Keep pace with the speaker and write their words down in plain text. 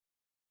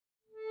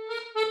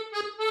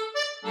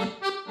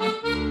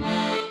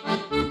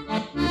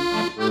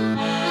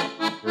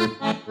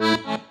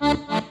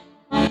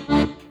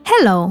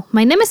Hello,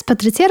 my name is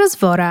Patrycja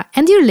Rozwora,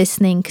 and you're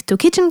listening to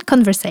Kitchen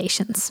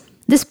Conversations.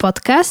 This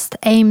podcast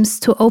aims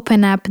to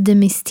open up the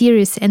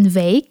mysterious and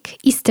vague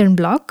Eastern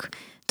Bloc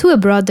to a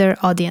broader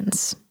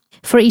audience.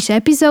 For each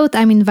episode,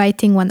 I'm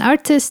inviting one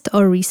artist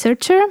or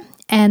researcher,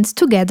 and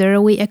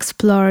together we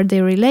explore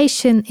their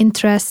relation,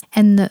 interest,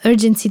 and the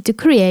urgency to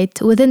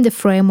create within the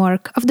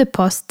framework of the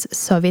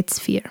post-Soviet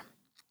sphere.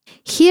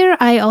 Here,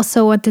 I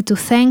also wanted to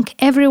thank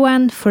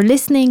everyone for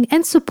listening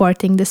and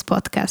supporting this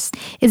podcast.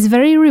 It's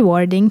very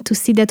rewarding to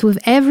see that with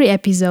every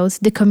episode,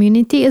 the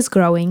community is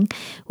growing,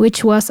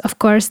 which was, of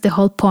course, the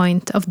whole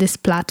point of this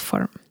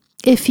platform.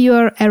 If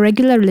you're a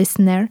regular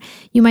listener,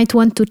 you might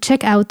want to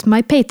check out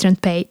my Patreon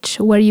page,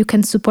 where you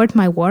can support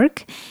my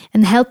work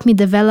and help me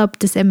develop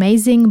this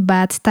amazing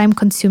but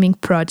time-consuming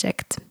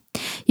project.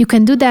 You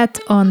can do that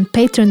on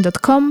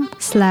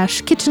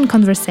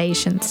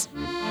patreon.com/kitchenconversations.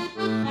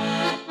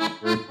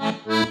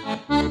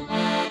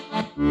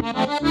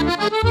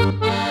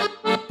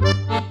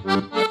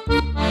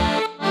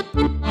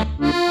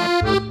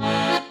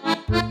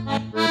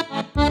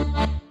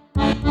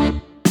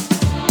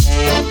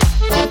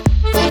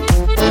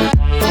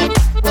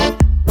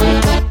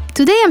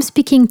 Today I'm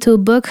speaking to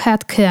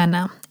Burkhard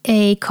Körner,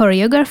 a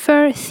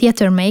choreographer,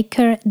 theater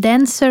maker,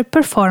 dancer,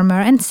 performer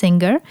and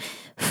singer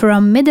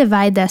from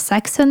Mittweida,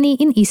 Saxony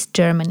in East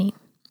Germany.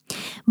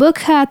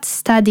 Burkhard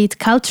studied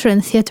culture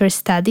and theater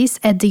studies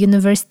at the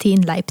University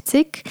in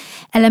Leipzig,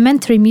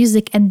 elementary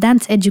music and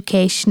dance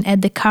education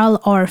at the Karl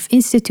Orff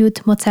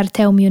Institute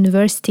Mozarteum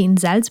University in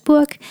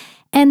Salzburg,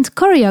 and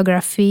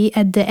choreography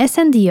at the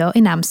SNDO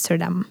in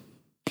Amsterdam.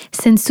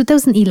 Since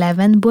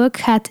 2011,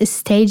 Burkhard is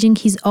staging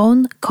his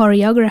own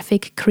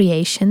choreographic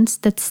creations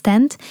that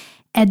stand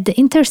at the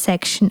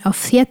intersection of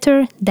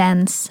theater,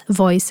 dance,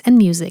 voice, and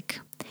music.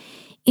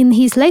 In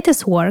his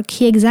latest work,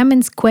 he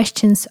examines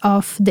questions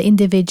of the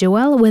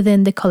individual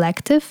within the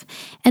collective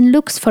and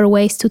looks for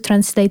ways to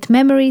translate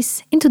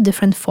memories into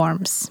different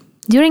forms.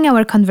 During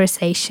our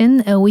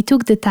conversation, we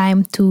took the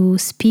time to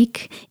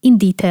speak in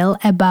detail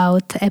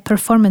about a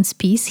performance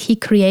piece he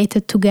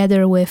created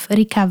together with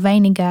Rika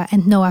Weiniger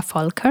and Noah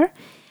Volker,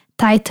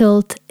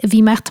 titled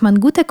Wie macht man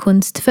gute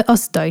Kunst für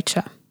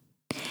Ostdeutsche?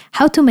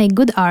 How to make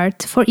good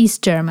art for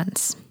East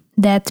Germans,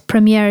 that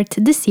premiered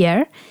this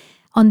year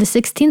on the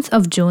 16th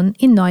of June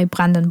in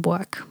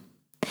Neubrandenburg.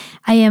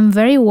 I am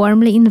very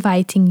warmly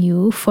inviting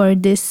you for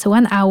this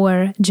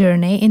 1-hour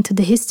journey into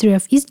the history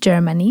of East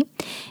Germany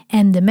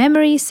and the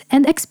memories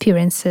and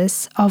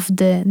experiences of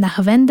the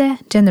Nachwende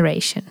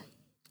generation.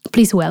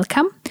 Please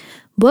welcome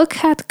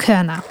Burkhard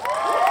Körner.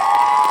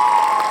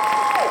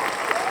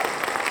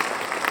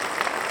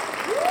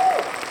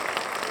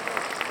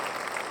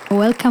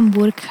 Welcome,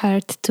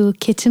 Burkhard, to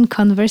Kitchen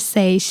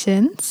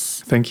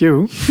Conversations. Thank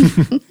you.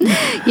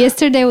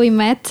 Yesterday we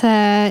met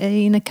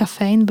in a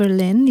cafe in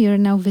Berlin. You're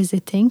now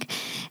visiting.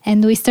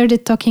 And we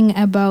started talking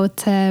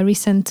about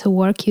recent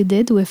work you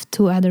did with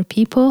 2 other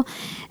people.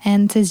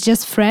 And it's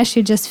just fresh.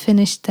 You just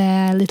finished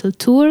a little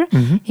tour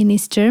in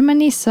East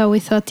Germany. So we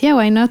thought,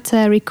 why not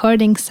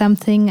recording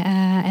something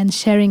and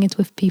sharing it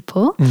with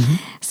people.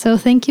 So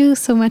thank you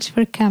so much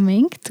for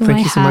coming to my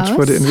house. Thank you so much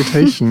for the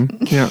invitation.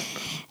 Yeah.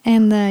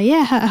 And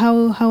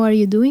how are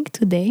you doing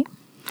today?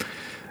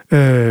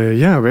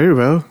 Very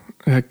well.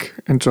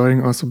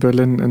 Enjoying also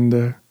Berlin in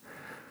the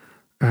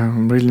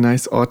really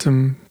nice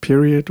autumn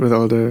period with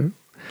all the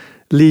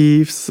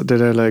leaves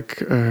that are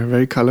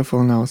very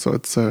colorful now. So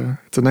it's a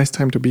nice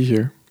time to be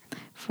here.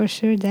 For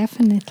sure,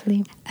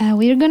 definitely.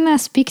 We're gonna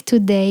speak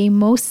today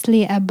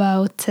mostly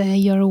about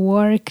your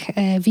work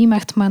Wie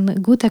macht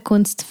man gute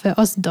Kunst für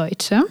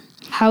Ostdeutsche?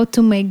 How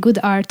to make good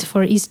art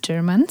for East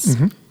Germans.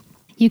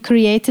 You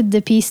created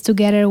the piece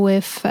together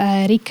with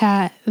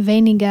Rika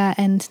Weiniger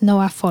and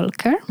Noah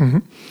Volker.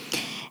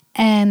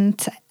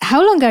 And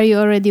how long are you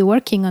already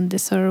working on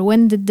this, or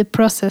when did the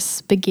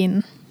process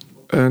begin?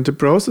 The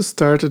process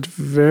started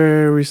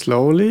very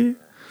slowly.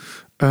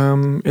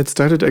 It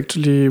started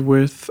actually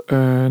with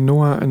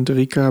Noah and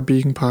Rika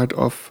being part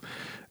of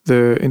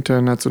the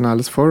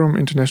Internationales Forum,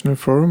 International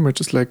Forum,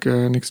 which is like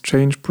an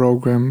exchange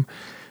program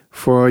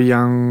for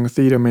young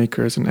theater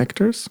makers and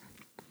actors.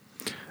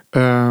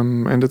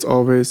 And it's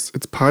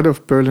part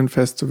of Berlin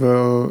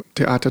Festival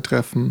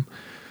Theatertreffen,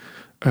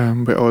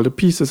 where all the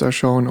pieces are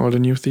shown, all the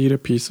new theater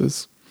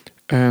pieces.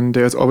 And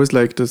there's always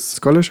like this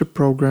scholarship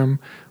program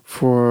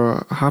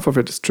for half of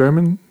it is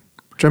German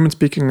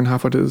speaking, and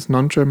half of it is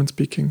non-German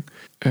speaking.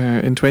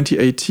 In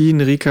 2018,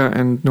 Rika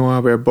and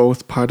Noah were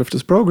both part of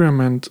this program,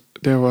 and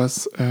there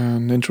was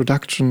an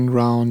introduction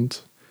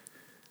round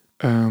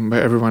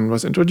where everyone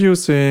was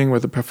introducing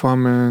with a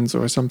performance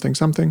or something.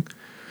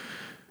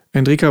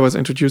 And Rika was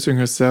introducing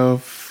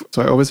herself.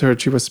 So I always heard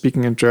she was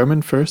speaking in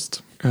German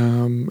first.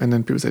 And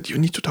then people said, you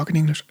need to talk in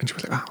English. And she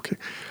was like, okay.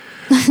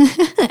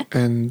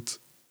 And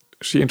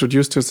she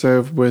introduced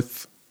herself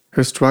with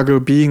her struggle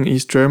being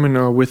East German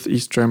or with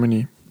East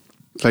Germany.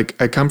 Like,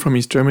 I come from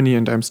East Germany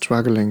and I'm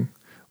struggling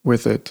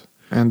with it.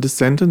 And this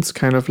sentence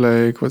kind of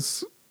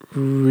was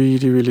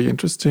really, really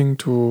interesting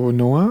to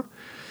Noah.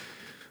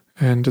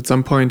 And at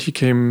some point he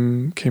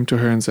came to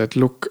her and said,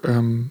 look,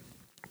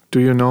 do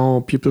you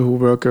know people who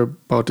work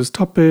about this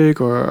topic,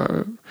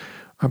 or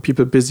are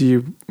people busy,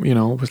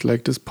 with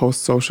like this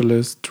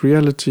post-socialist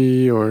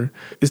reality, or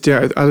is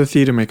there other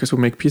theater makers who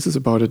make pieces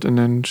about it? And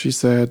then she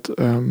said,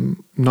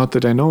 not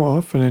that I know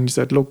of. And then he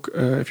said, look,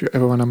 if you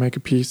ever want to make a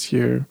piece,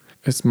 here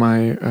is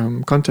my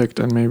contact,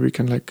 and maybe we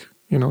can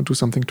do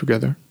something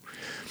together.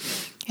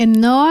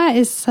 And Noah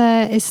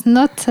is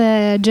not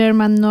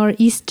German nor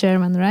East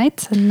German,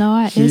 right?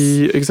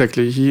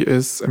 Exactly. He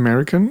is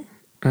American.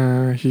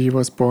 He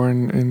was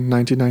born in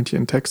 1990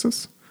 in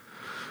Texas,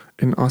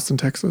 in Austin,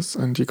 Texas,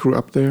 and he grew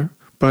up there.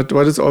 But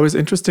what is always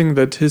interesting,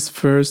 that his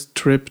first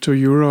trip to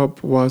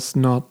Europe was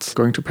not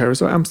going to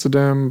Paris or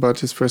Amsterdam,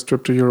 but his first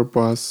trip to Europe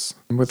was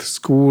with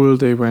school.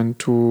 They went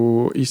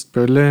to East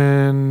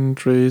Berlin,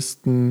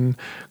 Dresden,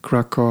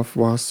 Krakow,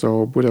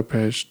 Warsaw,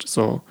 Budapest.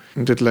 So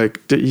did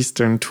like the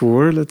Eastern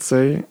tour, let's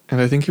say. And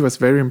I think he was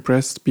very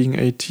impressed being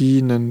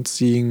 18 and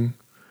seeing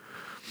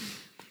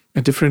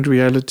a different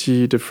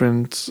reality,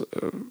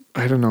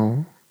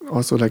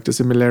 also like the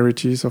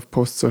similarities of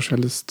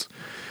post-socialist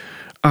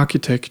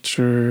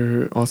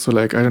architecture, also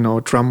like,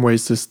 tramway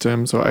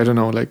systems, or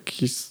like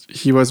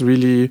he was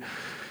really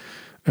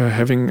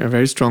having a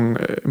very strong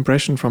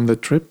impression from the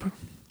trip.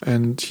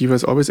 And he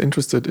was always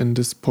interested in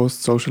this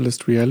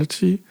post-socialist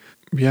reality.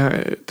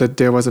 Yeah, that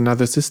there was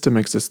another system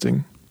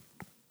existing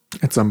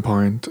at some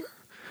point.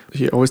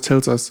 He always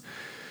tells us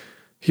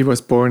he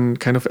was born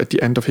kind of at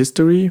the end of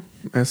history,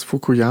 as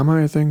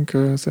Fukuyama, I think,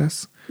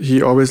 says.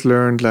 He always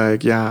learned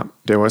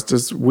there was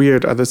this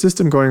weird other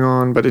system going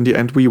on, but in the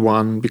end we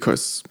won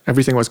because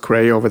everything was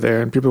gray over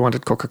there and people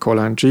wanted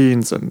Coca-Cola and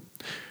jeans, and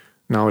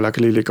now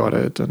luckily they got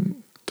it, and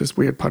this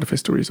weird part of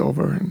history is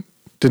over and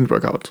didn't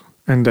work out.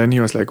 And then he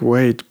was like,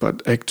 wait,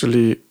 but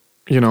actually,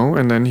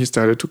 and then he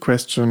started to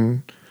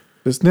question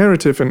this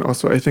narrative, and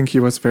also I think he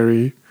was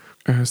very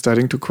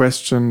starting to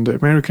question the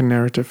American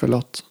narrative a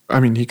lot. I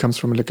mean, he comes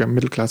from like a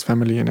middle-class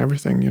family and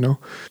everything,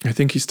 I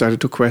think he started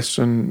to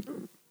question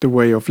the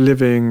way of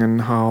living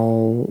and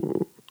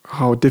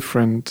how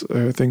different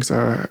things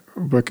are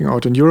working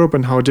out in Europe,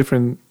 and how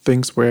different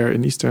things were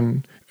in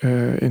Eastern,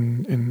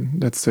 in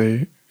let's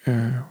say,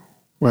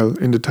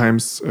 in the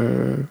times.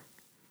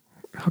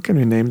 How can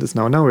we name this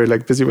now? Now we're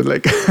like busy with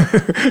like.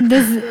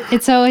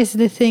 It's always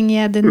the thing,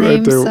 yeah. The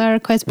names are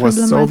quite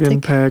problematic. Was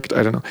Soviet pact?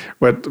 I don't know,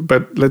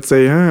 but let's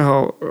say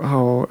how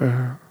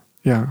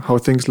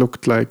things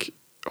looked like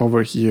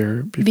over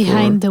here before.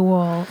 Behind the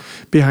wall.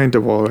 Behind the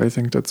wall, I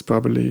think that's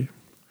probably.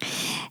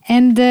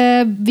 And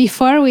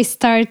before we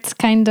start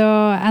kind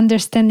of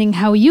understanding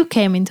how you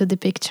came into the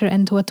picture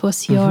and what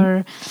was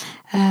your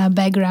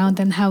background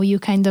and how you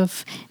kind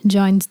of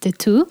joined the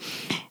two,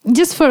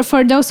 just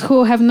for those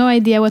who have no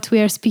idea what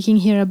we are speaking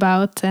here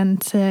about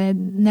and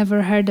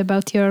never heard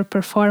about your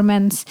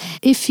performance,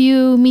 if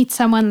you meet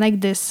someone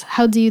like this,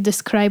 how do you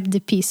describe the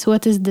piece?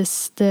 What is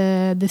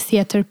the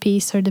theater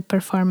piece or the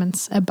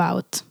performance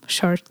about,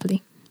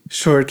 shortly?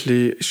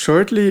 Shortly,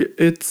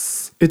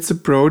 it's a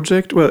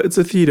project. Well, it's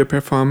a theater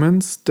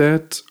performance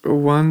that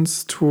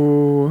wants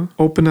to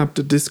open up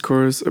the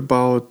discourse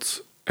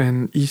about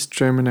an East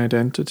German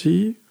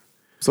identity.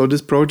 So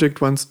this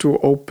project wants to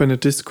open a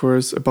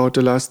discourse about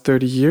the last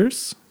 30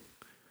 years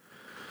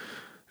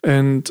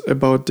and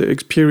about the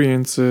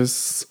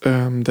experiences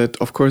that,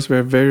 of course,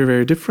 were very,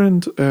 very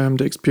different.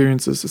 The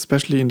experiences,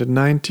 especially in the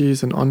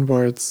 90s and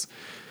onwards.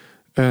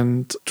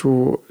 And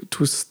to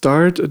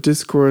start a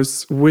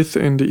discourse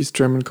within the East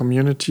German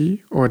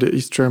community or the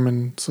East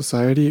German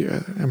society.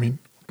 I mean,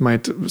 it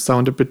might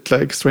sound a bit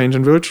like strange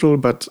and virtual,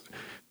 but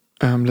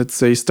let's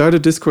say start a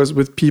discourse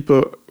with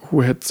people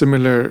who had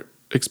similar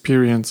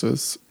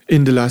experiences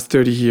in the last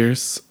 30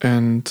 years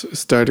and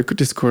start a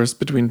discourse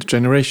between the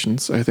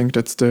generations. I think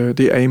that's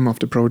the aim of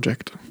the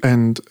project.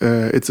 And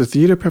it's a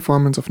theater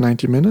performance of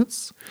 90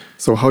 minutes.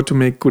 So how to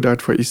make good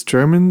art for East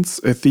Germans,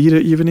 a theater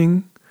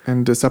evening.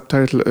 And the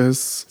subtitle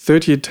is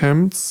 30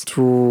 attempts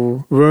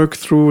to work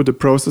through the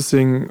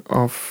processing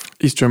of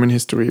East German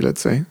history,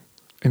 let's say.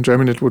 In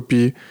German it would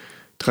be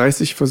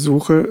 30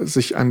 Versuche,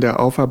 sich an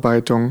der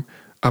Aufarbeitung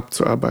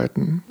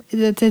abzuarbeiten.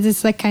 It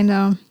is like kind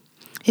of,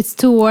 it's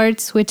two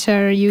words which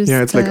are used.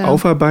 Yeah, it's like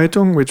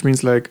Aufarbeitung, which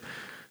means like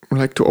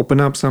to open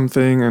up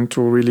something and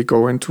to really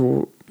go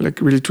into, like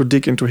really to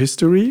dig into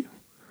history.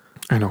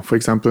 I know, for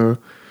example,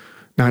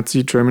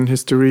 Nazi German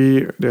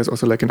history, there's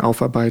also like an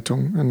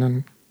Aufarbeitung, and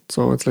then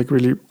so it's like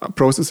really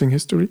processing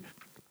history.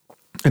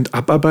 And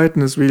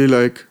abarbeiten is really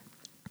like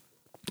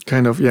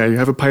kind of, you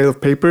have a pile of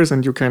papers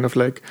and you kind of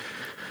like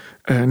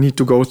need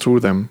to go through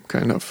them,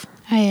 kind of.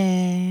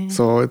 Yeah.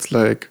 So it's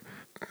like,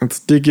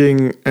 it's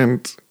digging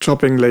and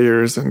chopping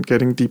layers and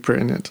getting deeper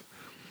in it.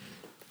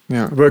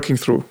 Yeah, working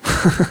through.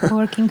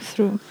 Working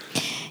through.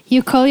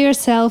 You call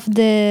yourself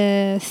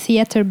the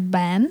theater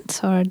band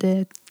or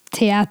the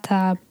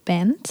Theater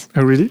band.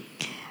 Oh, really?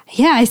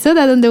 Yeah, I saw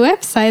that on the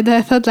website.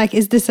 I thought, like,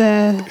 is this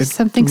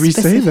something we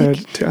specific? We say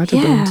that, Theater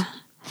band.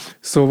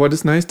 So what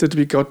is nice that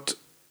we got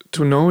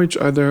to know each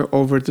other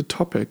over the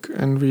topic.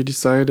 And we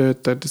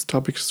decided that this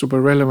topic is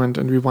super relevant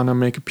and we want to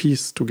make a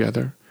piece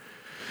together.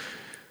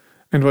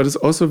 And what is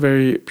also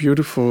very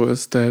beautiful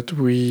is that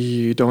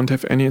we don't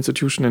have any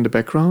institution in the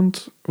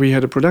background. We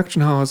had a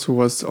production house who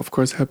was, of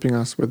course, helping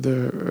us with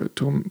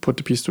to put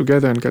the piece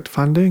together and get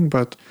funding,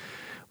 but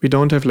we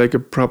don't have like a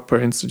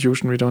proper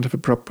institution. We don't have a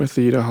proper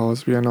theater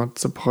house. We are not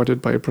supported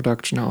by a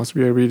production house.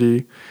 We are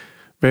really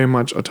very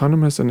much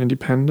autonomous and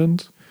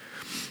independent.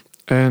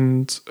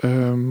 And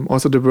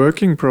also the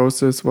working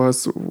process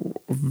was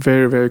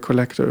very, very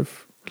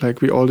collective.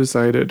 Like we all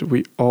decided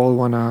we all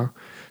want to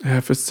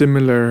have a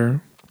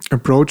similar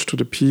approach to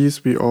the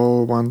piece. We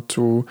all want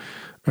to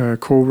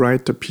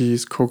co-write the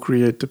piece,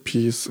 co-create the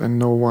piece, and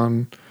no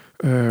one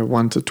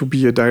wanted to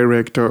be a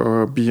director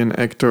or be an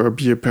actor or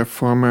be a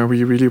performer.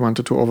 We really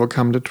wanted to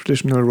overcome the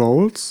traditional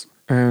roles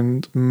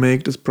and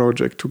make this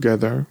project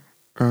together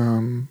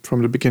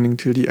from the beginning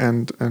till the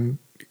end. And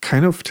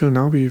kind of till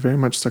now, we very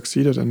much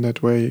succeeded in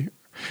that way.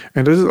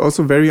 And this is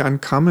also very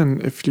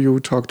uncommon if you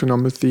talk to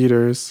normal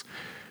theaters,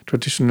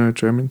 traditional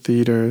German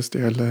theaters.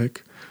 They are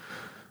like,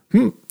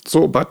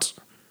 but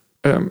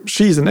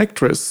she's an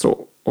actress,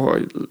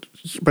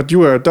 but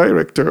you are a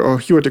director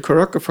or you are the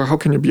choreographer. How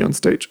can you be on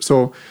stage?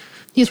 So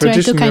you try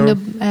to kind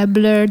of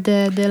blur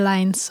the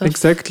lines.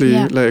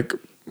 Exactly,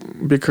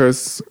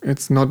 because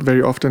it's not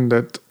very often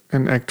that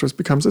an actress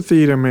becomes a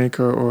theater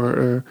maker or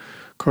a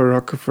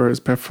choreographer is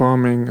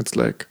performing. It's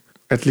like,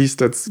 at least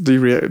that's the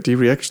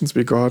reactions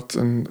we got.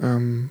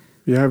 And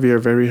we are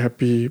very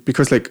happy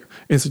because like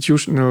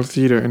institutional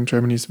theater in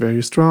Germany is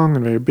very strong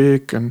and very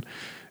big, and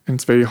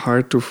it's very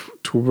hard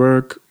to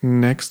work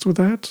next to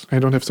that. I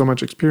don't have so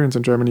much experience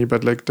in Germany,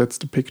 but like that's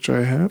the picture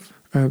I have.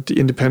 The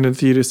independent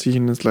theater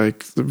scene is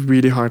like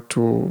really hard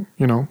to,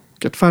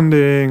 get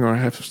funding or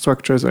have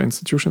structures or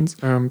institutions.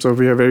 So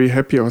we are very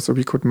happy also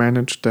we could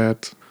manage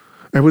that.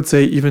 I would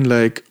say even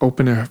like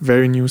open a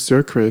very new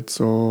circuit.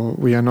 So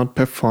we are not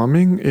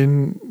performing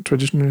in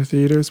traditional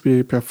theaters.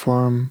 We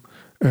perform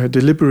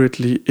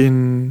deliberately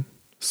in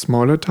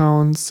smaller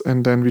towns,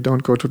 and then we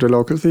don't go to the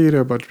local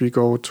theater, but we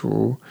go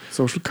to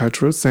social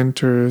cultural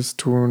centers,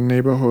 to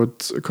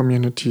neighborhood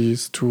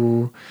communities,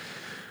 to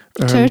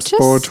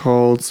sport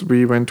halls.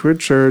 We went to a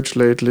church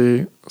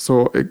lately.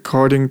 So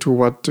according to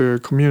what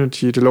the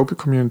local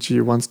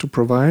community wants to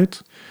provide,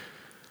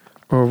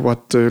 or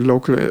what the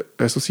local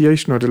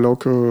association or the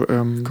local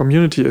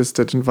community is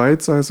that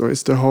invites us or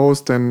is the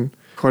host, then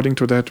according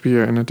to that we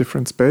are in a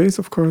different space,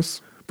 of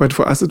course. But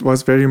for us, it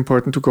was very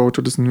important to go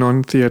to these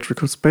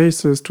non-theatrical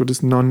spaces, to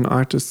these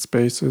non-artist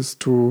spaces,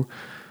 to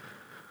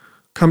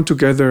come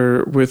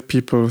together with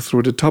people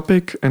through the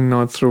topic and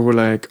not through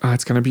like,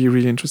 it's going to be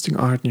really interesting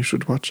art and you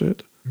should watch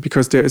it.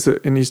 Because there is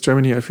in East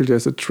Germany, I feel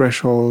there's a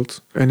threshold,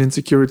 an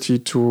insecurity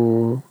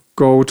to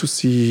go to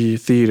see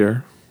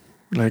theater.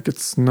 Like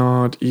it's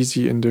not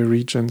easy in the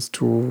regions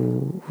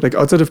to, like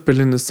outside of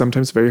Berlin it's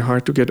sometimes very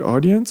hard to get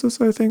audiences,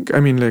 I think. I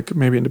mean, like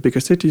maybe in the bigger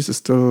cities it's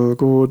still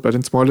good, but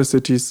in smaller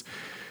cities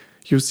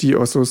you see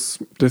also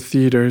the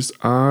theaters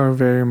are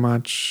very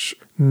much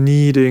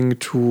needing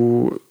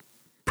to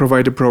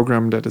provide a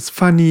program that is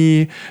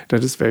funny,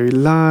 that is very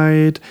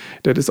light,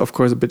 that is of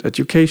course a bit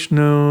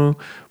educational.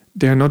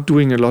 They are not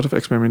doing a lot of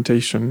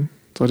experimentation.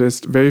 So there's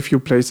very few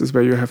places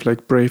where you have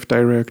like brave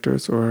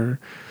directors, or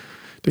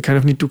they kind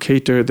of need to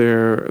cater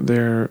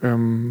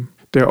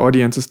their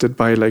audiences that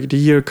buy like the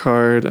year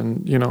card,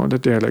 and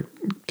that they're like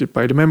they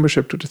buy the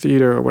membership to the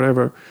theater or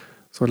whatever.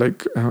 So like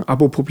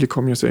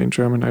Abo-Publikum, you say in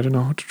German. I don't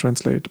know how to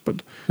translate,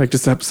 but like the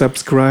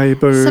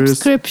subscribers,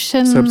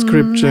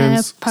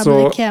 subscriptions,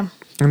 public, so,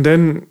 and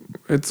then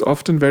it's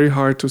often very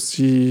hard to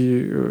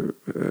see.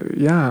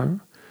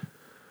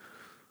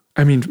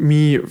 I mean,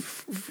 me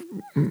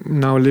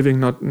now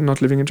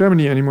not living in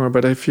Germany anymore,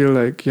 but I feel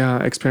like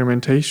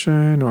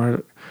experimentation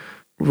or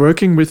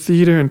working with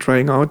theater and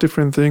trying out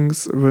different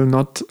things will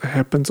not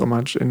happen so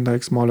much in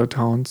like smaller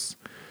towns,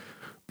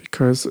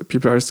 because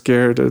people are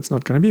scared that it's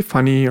not going to be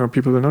funny, or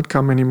people will not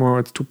come anymore,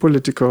 it's too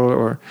political,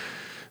 or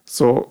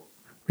so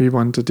we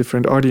want a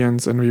different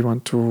audience, and we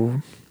want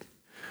to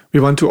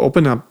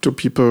open up to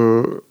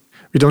people.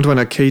 We don't want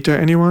to cater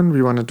anyone.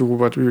 We want to do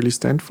what we really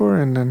stand for,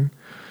 and then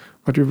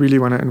what we really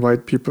want to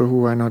invite people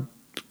who are not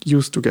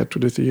used to go to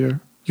the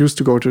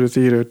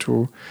theater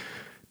to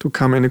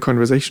come in a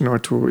conversation, or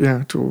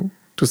to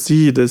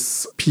see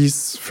this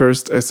piece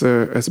first as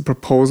a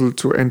proposal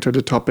to enter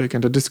the topic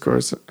and the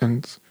discourse,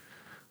 and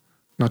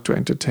not to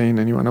entertain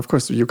anyone. Of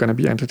course, you're going to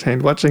be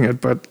entertained watching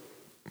it, but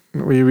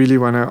we really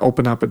want to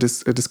open up a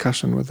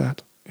discussion with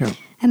that. Yeah.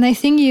 And I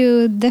think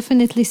you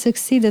definitely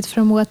succeeded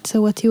from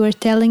what you were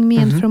telling me,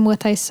 and from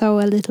what I saw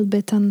a little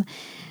bit on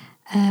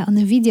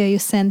a video you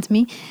sent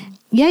me.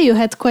 Yeah, you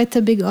had quite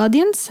a big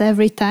audience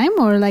every time,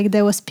 or like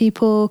there was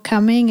people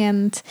coming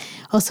and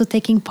also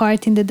taking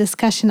part in the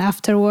discussion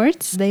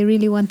afterwards. They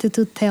really wanted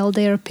to tell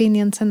their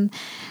opinions. And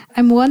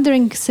I'm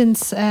wondering,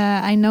 since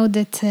I know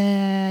that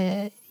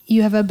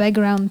you have a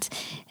background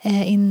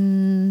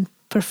in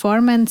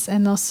performance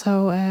and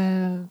also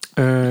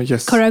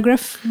yes,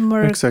 choreograph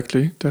more.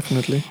 Exactly,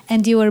 definitely.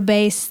 And you were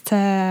based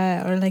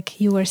or like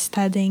you were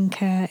studying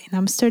in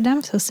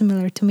Amsterdam, so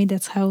similar to me.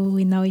 That's how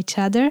we know each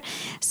other.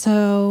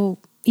 So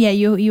yeah,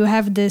 you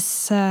have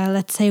this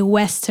let's say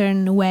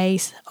Western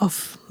ways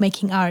of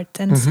making art,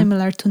 and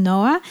similar to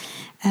Noah.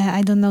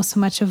 I don't know so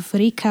much of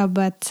Rika,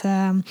 but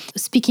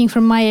speaking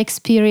from my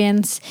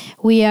experience,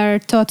 we are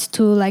taught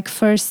to like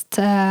first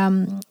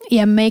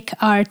make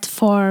art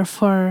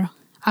for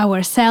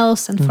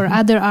ourselves and for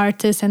other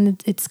artists,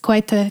 and it's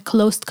quite a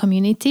closed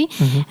community.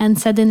 And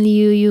suddenly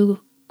you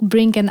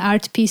bring an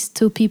art piece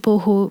to people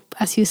who,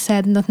 as you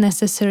said, not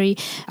necessarily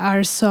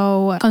are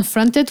so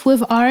confronted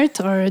with art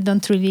or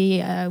don't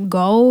really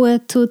go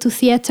to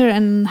theater.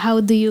 And how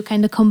do you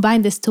kind of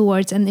combine these two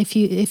words? And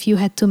if you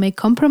had to make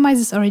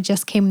compromises, or it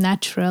just came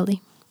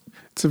naturally?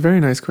 It's a very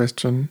nice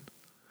question.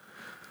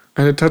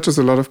 And it touches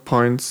a lot of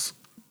points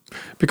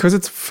because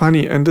it's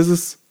funny. And this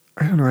is,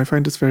 I don't know, I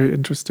find this very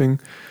interesting.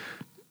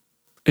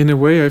 In a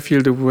way, I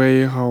feel the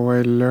way how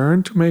I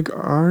learned to make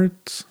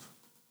art,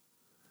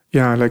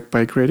 like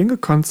by creating a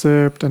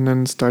concept and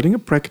then starting a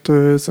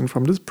practice. And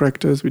from this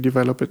practice, we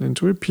develop it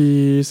into a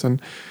piece.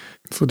 And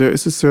so there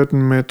is a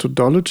certain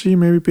methodology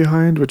maybe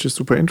behind, which is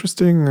super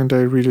interesting. And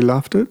I really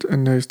loved it.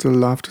 And I still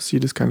love to see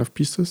this kind of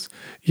pieces.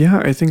 Yeah,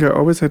 I think I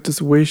always had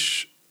this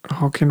wish,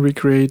 how can we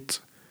create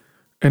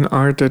an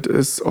art that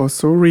is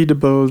also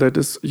readable, that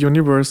is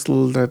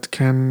universal, that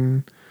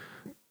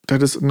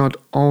is not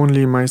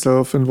only my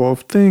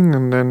self-involved thing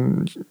and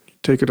then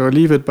take it or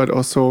leave it, but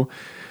also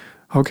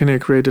how can I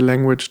create a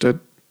language that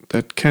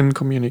can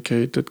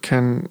communicate, that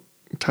can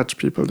touch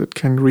people, that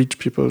can reach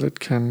people, that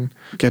can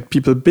get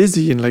people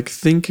busy and like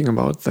thinking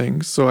about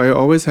things. So I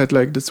always had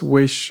like this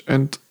wish,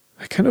 and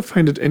I kind of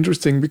find it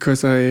interesting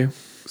because I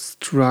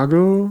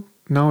struggle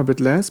now a bit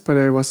less, but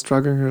I was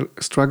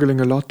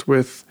struggling a lot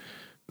with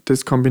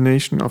this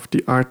combination of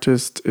the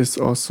artist is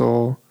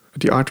also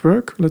the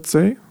artwork, let's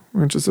say,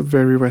 which is a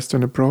very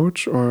Western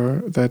approach,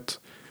 or that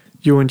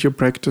you and your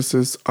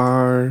practices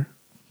are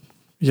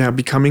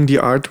becoming the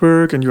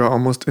artwork, and you are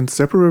almost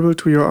inseparable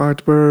to your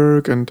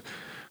artwork, and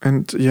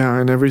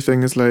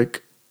everything is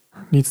like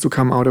needs to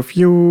come out of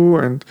you.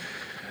 And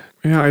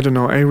I don't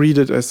know, I read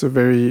it as a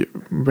very,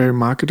 very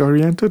market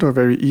oriented or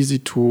very easy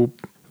to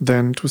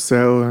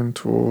sell and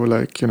to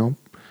like,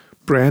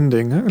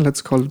 branding.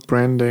 Let's call it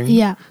branding.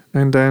 Yeah.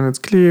 And then it's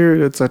clear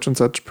that such and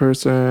such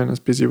person is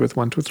busy with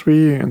 1, 2,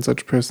 3, and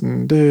such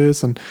person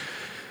this, and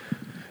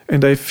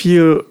I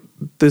feel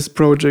this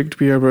project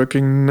we are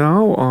working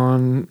now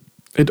on,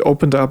 it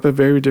opened up a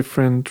very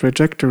different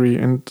trajectory.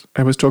 And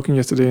I was talking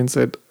yesterday and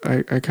said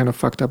I kind of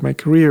fucked up my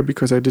career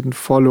because I didn't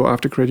follow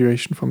after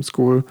graduation from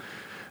school.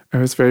 I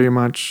was very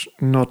much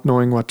not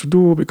knowing what to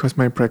do because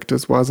my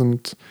practice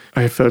wasn't,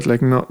 I felt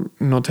like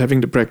not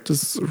having the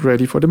practice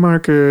ready for the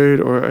market,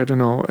 or I don't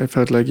know, I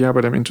felt like,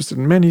 but I'm interested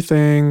in many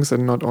things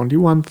and not only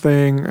one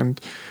thing, and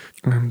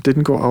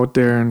didn't go out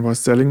there and was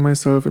selling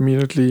myself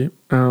immediately.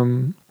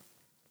 And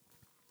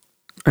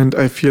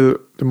I feel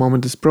the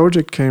moment this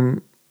project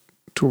came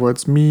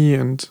towards me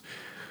and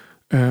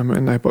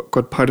I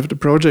got part of the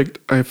project,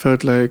 I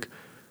felt like,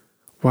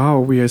 wow,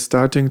 we are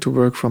starting to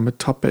work from a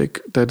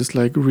topic that is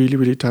like really,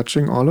 really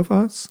touching all of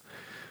us.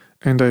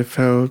 And I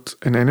felt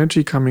an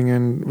energy coming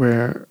in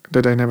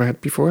that I never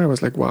had before. I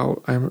was like,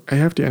 wow, I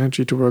have the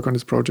energy to work on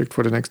this project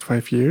for the next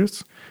 5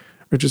 years,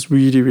 which is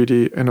really,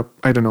 really, and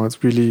I don't know,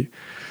 it's really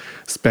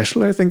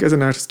special, I think, as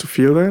an artist to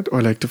feel that,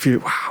 or like to feel,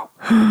 wow,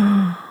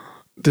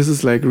 this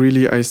is like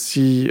really, I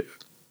see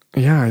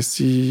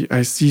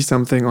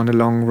something on the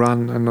long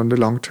run and on the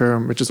long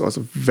term, which is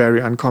also very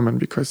uncommon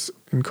because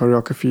in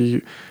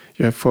choreography,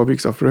 you have 4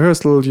 weeks of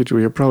rehearsal, you do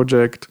your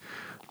project,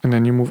 and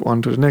then you move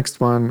on to the next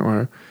one,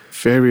 or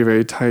very,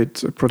 very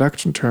tight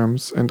production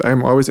terms. And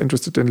I'm always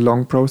interested in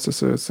long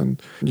processes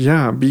and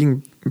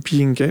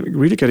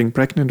really getting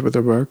pregnant with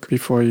the work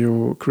before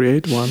you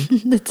create one.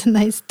 That's a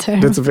nice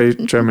term. That's a very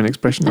German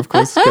expression, of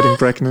course, getting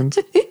pregnant.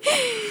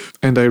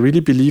 And I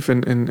really believe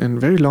in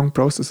very long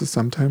processes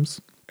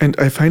sometimes. And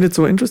I find it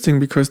so interesting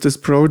because this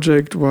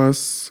project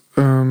was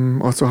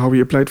also how we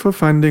applied for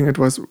funding. It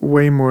was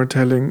way more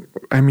telling.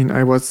 I mean,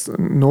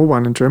 no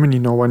one in Germany,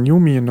 no one knew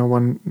me and no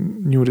one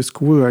knew the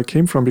school I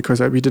came from because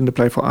we didn't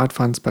apply for art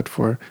funds, but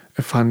for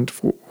a fund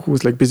who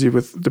was like busy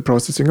with the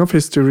processing of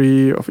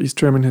history, of East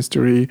German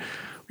history.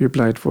 We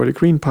applied for the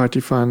Green Party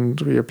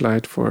Fund. We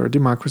applied for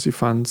Democracy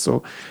Fund.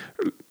 So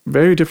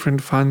very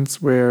different funds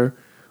where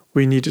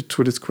we needed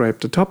to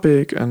describe the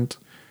topic and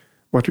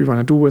what we want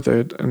to do with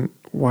it and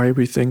why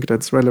we think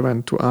that's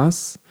relevant to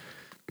us.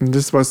 And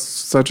this was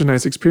such a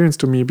nice experience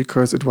to me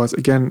because it was,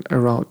 again,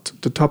 around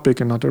the topic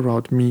and not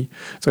around me.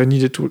 So I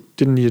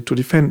didn't need to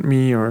defend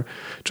me or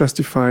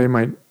justify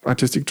my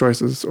artistic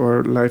choices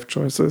or life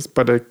choices,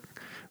 but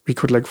we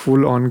could like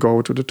full on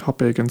go to the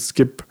topic and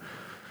skip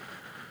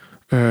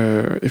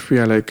if we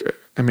are like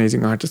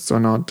amazing artists or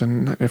not,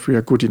 and if we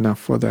are good enough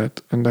for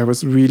that. And I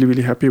was really,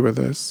 really happy with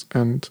this.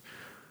 And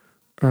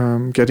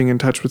getting in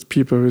touch with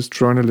people, with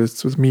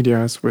journalists, with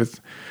medias, with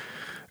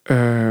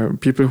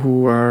people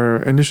who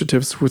are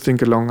initiatives who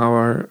think along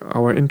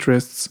our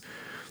interests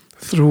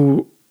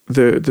through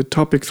the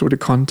topic, through the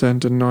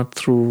content, and not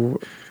through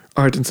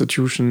art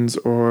institutions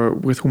or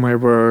with whom I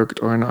worked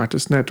or an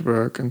artist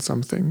network and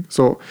something.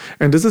 So,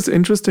 and this is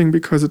interesting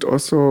because it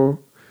also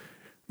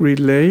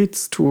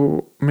relates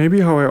to maybe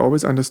how I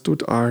always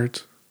understood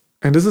art.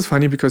 And this is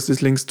funny because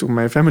this links to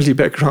my family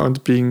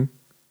background, being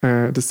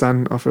the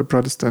son of a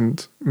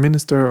Protestant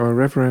minister or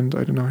reverend,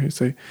 I don't know how you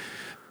say,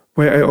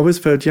 where I always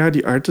felt,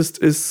 the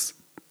artist is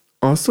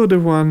also the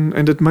one,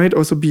 and it might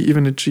also be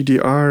even a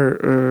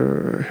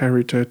GDR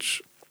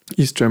heritage,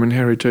 East German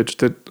heritage,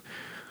 that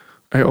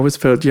I always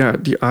felt,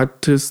 the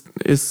artist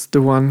is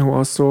the one who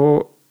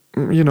also,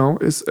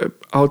 is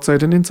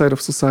outside and inside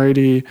of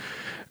society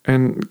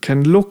and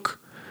can look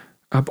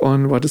up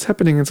on what is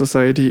happening in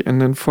society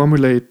and then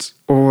formulate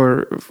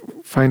or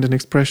find an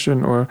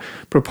expression or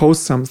propose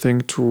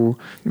something to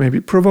maybe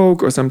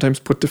provoke or sometimes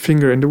put the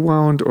finger in the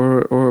wound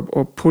or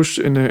push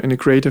in a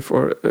creative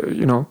or,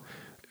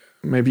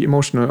 maybe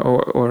emotional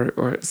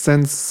or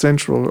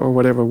sensual or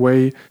whatever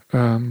way,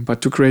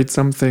 but to create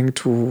something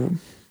to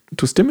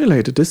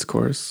stimulate a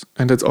discourse.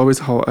 And that's always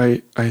how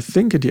I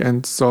think at the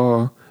end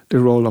saw the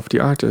role of the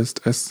artist,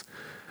 as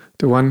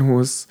the one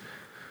who's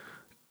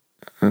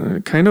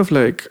kind of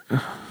like,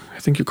 I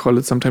think you call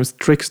it sometimes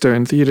trickster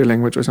in theater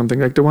language or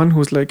something, like the one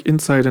who's like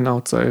inside and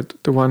outside,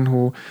 the one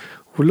who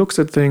looks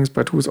at things,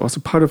 but who's also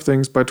part of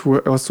things, but who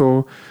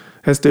also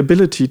has the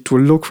ability to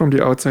look from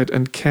the outside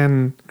and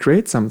can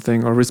create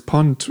something or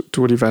respond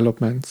to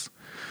developments.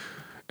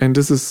 And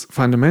this is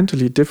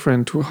fundamentally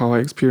different to how I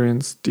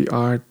experienced the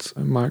art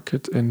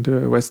market in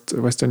the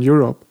Western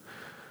Europe,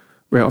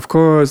 where, of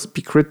course,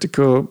 be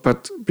critical,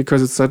 but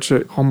because it's such a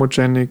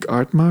homogenic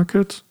art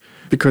market,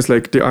 because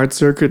like the art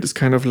circuit is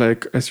kind of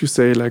like, as you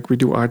say, like we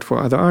do art for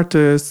other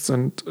artists,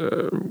 and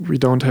we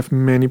don't have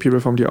many people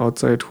from the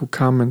outside who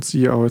come and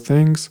see our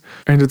things.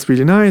 And it's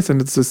really nice,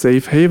 and it's a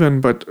safe haven,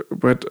 but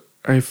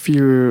I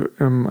feel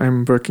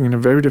I'm working in a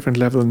very different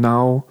level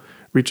now,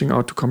 reaching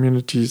out to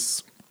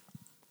communities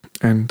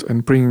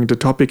and bringing the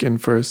topic in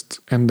first,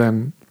 and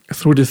then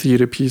through the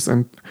theater piece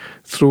and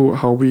through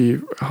how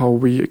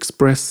we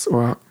express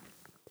or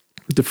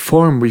the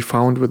form we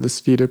found with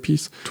this theater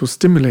piece to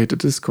stimulate the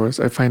discourse.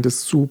 I find this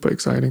super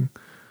exciting.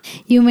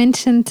 You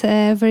mentioned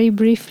very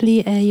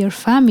briefly your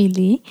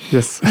family.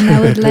 Yes. And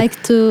I would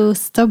like to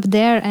stop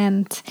there,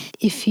 and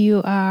if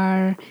you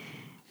are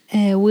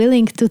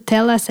willing to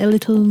tell us a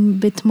little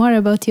bit more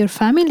about your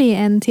family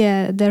and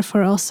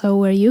therefore also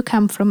where you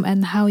come from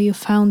and how you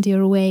found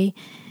your way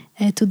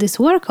to this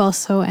work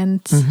also,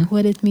 and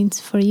what it means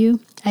for you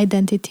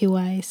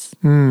identity-wise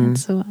and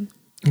so on.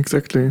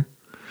 Exactly.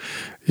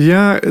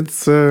 Yeah,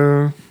 it's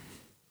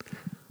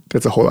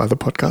that's a whole other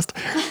podcast.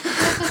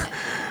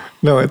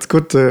 No, it's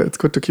good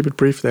to keep it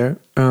brief there.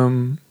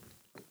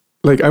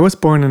 Like I was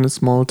born in a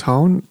small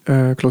town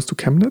close to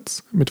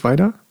Chemnitz,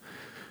 Mittweida,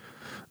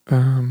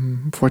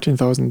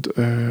 14,000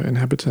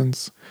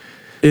 inhabitants.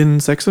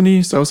 In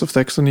Saxony, south of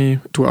Saxony,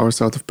 2 hours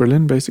south of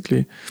Berlin,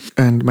 basically.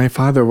 And my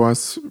father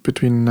was,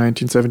 between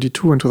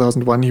 1972 and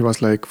 2001, he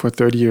was like for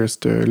 30 years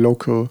the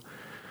local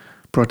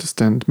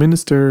Protestant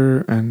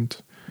minister and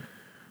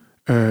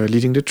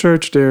leading the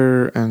church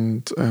there,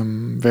 and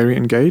very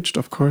engaged,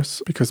 of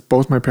course, because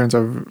both my parents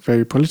are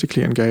very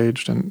politically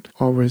engaged and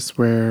always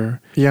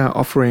were,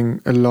 offering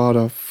a lot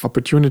of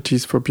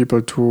opportunities for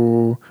people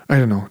to,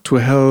 to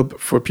help,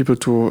 for people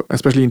to,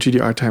 especially in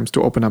GDR times,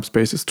 to open up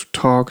spaces to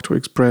talk, to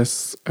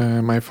express.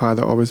 My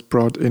father always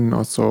brought in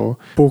also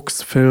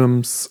books,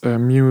 films,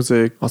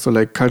 music, also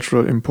like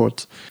cultural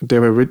input. They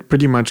were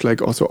pretty much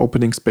like also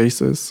opening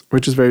spaces,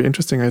 which is very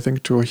interesting, I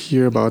think, to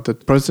hear about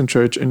that Protestant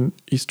church in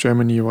East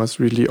Germany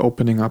was really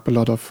opening up a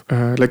lot of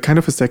like kind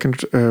of a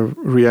second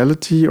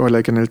reality or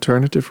like an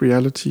alternative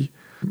reality.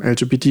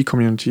 LGBT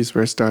communities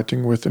were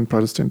starting within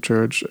Protestant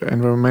church.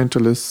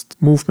 Environmentalist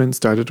movement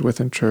started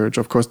within church.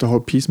 Of course, the whole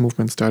peace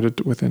movement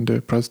started within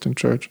the Protestant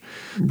church.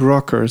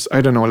 Rockers,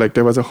 I don't know, like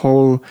there was a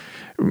whole,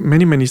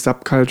 many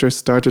subcultures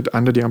started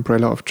under the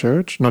umbrella of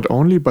church. Not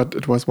only, but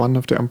it was one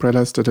of the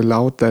umbrellas that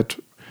allowed that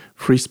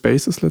free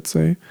spaces, let's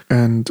say.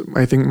 And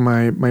I think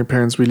my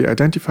parents really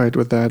identified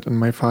with that, and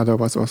my father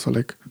was also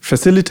like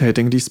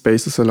facilitating these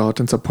spaces a lot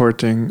and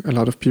supporting a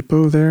lot of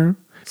people there.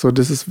 So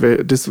this is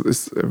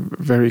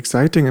very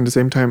exciting. And at the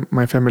same time,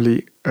 my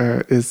family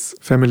is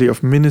family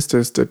of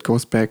ministers that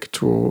goes back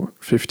to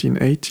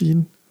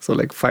 1518. So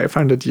like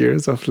 500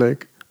 years of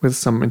like, with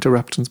some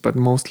interruptions, but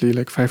mostly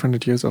like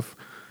 500 years of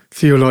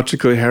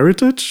theological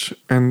heritage.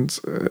 And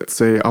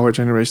say our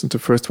generation is the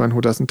first one who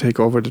doesn't take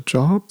over the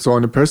job. So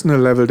on a personal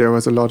level, there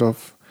was a lot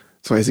of,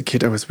 so as a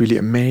kid, I was really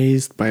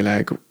amazed by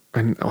like,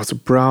 and also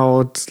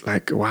proud,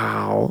 like,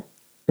 wow,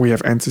 we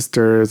have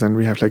ancestors and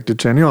we have like the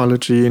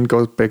genealogy and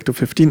goes back to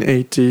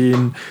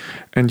 1518.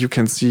 And you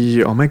can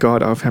see, oh my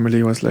God, our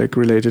family was like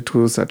related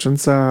to such and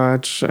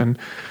such. And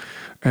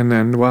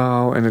then,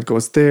 wow, and it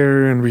goes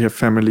there, and we have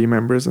family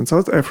members in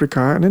South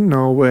Africa and in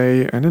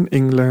Norway and in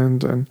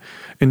England and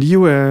in the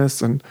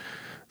US. And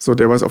So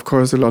there was, of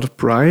course, a lot of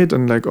pride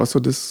and like also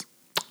this,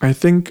 I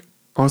think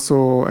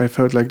also I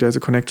felt like there's a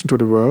connection to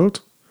the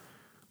world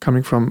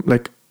coming from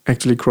like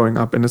actually growing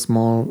up in a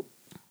small,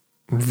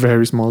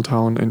 very small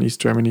town in East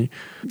Germany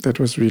that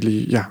was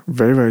really,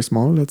 very, very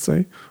small, let's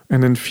say.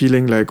 And then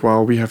feeling like,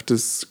 wow, we have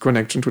this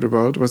connection to the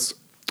world was,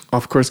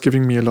 of course, gave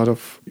me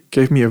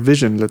a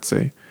vision, let's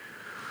say.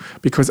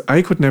 Because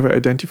I could never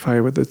identify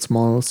with that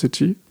small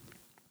city.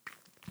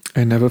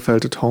 I never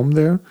felt at home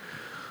there.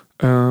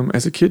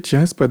 As a kid,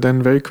 yes, but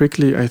then very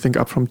quickly, I think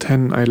up from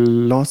 10, I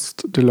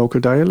lost the local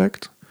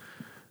dialect.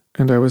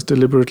 And I was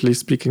deliberately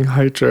speaking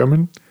High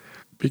German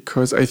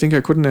because I think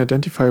I couldn't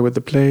identify with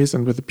the place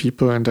and with the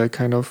people. And I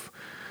kind of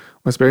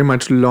was very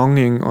much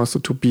longing also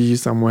to be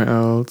somewhere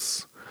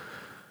else,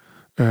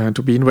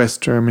 to be in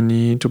West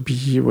Germany, to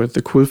be with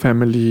the cool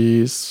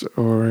families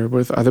or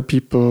with other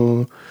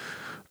people,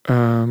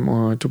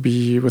 or to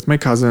be with my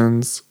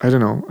cousins. I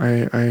don't know.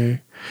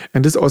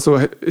 And this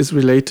also is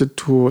related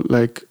to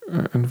like,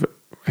 and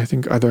I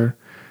think other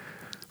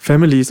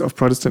families of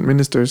Protestant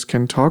ministers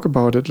can talk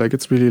about it. Like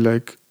it's really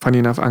like, funny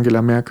enough,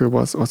 Angela Merkel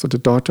was also the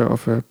daughter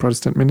of a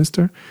Protestant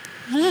minister.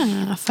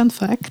 Ah, fun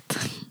fact.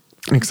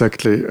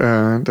 Exactly.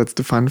 That's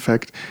the fun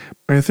fact.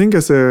 I think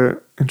in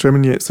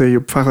Germany, say a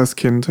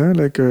Pfarrerskind,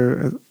 like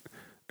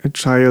a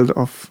child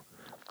of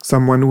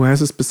someone who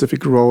has a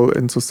specific role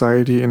in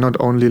society and not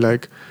only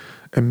like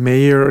a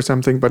mayor or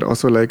something, but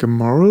also like a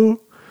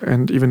moral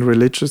and even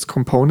religious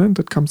component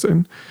that comes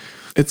in.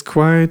 It's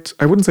quite,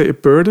 I wouldn't say a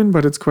burden,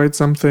 but it's quite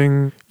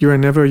something. You are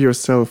never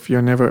yourself.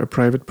 You're never a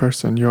private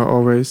person. You're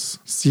always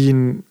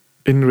seen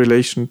in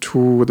relation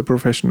to the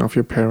profession of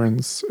your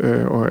parents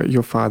or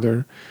your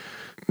father.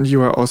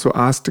 You are also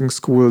asked in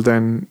school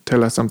then,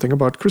 tell us something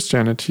about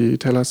Christianity,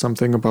 tell us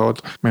something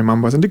about, my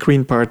mom was in the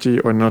Green Party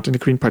or not in the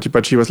Green Party,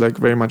 but she was like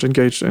very much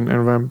engaged in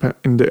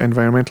the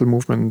environmental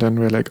movement. And then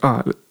we're like,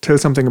 tell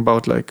something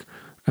about like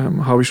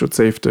how we should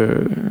save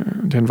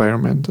the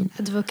environment.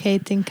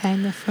 Advocating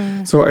kind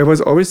of. So I was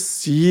always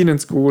seen in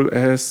school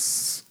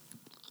as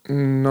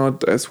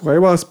not as who I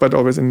was, but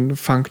always in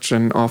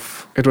function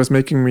of, it was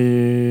making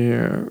me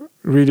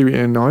really, really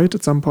annoyed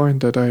at some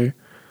point that I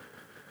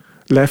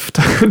left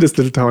this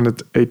little town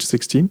at age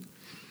 16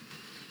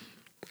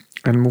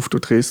 and moved to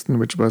Dresden,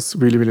 which was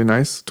really, really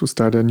nice to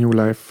start a new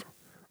life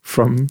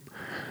from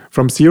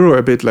zero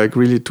a bit, like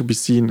really to be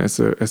seen as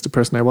the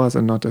person I was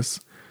and not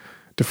as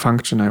the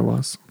function I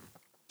was.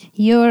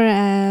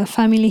 Your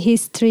family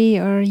history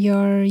or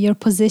your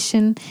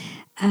position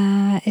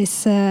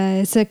is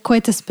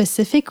quite a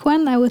specific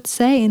one, I would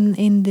say,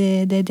 in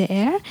the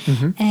DDR.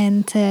 Mm-hmm.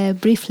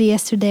 And briefly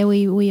yesterday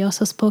we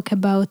also spoke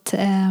about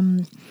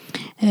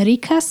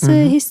Rika's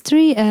Mm-hmm.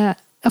 history.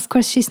 Of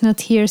course, she's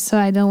not here, so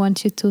I don't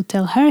want you to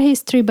tell her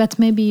history, but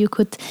maybe you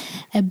could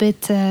a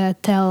bit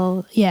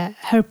tell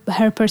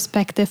her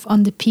perspective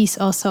on the piece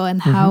also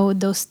and Mm-hmm. how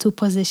those two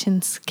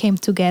positions came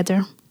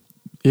together.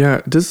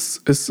 Yeah, this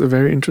is a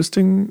very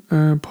interesting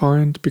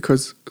point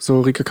because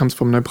Rika comes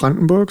from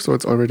Neubrandenburg, so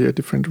it's already a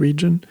different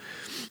region.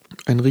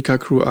 And Rika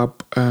grew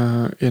up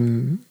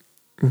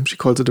she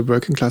calls it a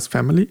working class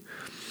family.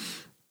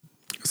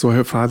 So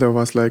her father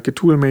was like a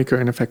tool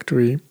maker in a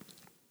factory.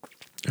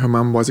 Her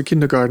mom was a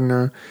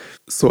kindergartner.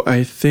 So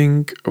I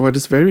think what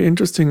is very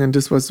interesting, and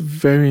this was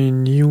very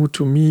new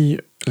to me,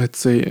 let's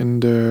say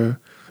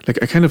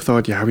I kind of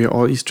thought, we are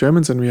all East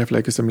Germans and we have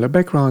like a similar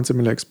background,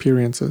 similar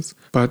experiences.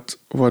 But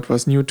what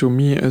was new to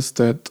me is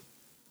that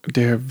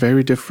there are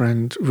very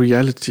different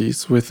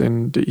realities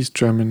within the East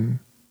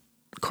German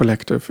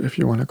collective, if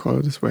you want to call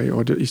it this way,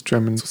 or the East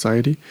German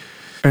society.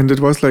 And it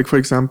was like, for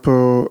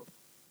example,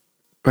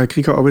 like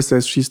Rika always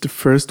says, she's the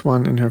first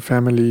one in her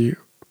family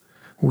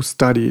who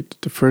studied,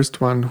 the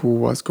first one who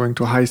was going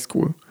to high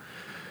school.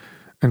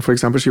 And for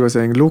example, she was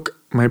saying, look,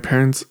 my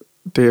parents,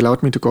 they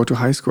allowed me to go to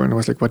high school. And I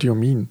was like, what do you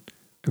mean?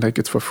 Like,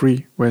 it's for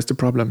free. Where's the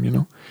problem,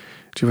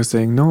 She was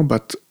saying, no,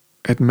 but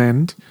it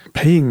meant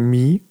paying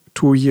me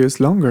 2 years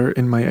longer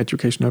in my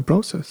educational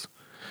process.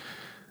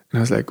 And I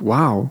was like,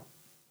 wow,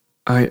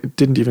 I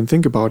didn't even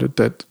think about it,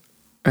 that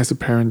as a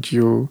parent,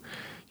 you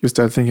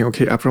start thinking,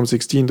 okay, up from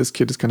 16, this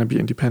kid is going to be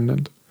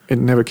independent. It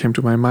never came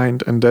to my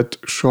mind. And that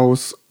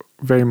shows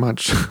very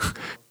much,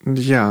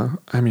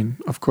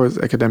 of course,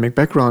 academic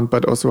background,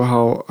 but also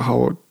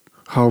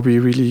how we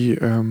really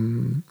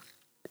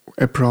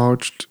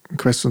approached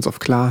questions of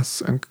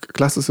class and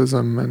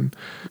classicism and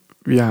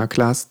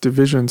class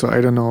division. So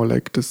I don't know,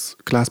 like this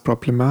class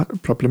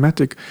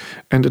problematic.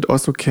 And it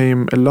also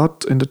came a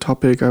lot in the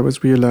topic I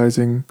was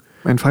realizing.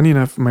 And funny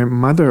enough, my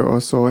mother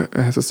also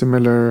has a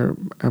similar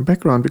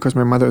background because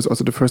my mother is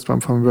also the first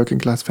one from a working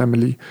class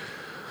family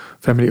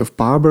of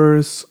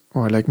barbers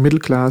or like middle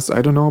class,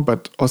 I don't know,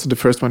 but also the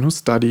first one who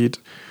studied,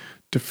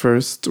 the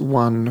first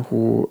one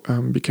who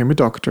became a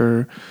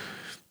doctor,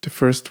 the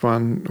first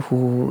one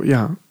who,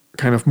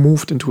 kind of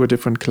moved into a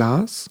different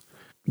class.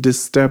 This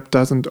step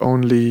doesn't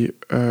only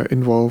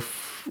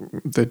involve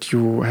that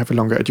you have a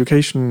longer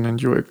education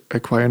and you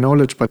acquire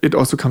knowledge, but it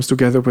also comes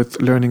together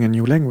with learning a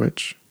new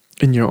language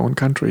in your own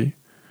country,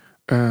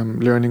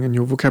 learning a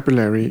new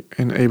vocabulary,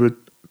 and able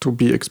to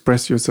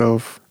express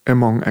yourself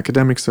among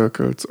academic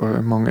circles or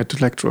among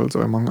intellectuals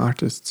or among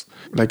artists.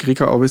 Like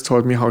Rika always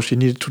told me how she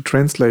needed to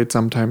translate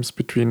sometimes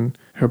between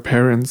her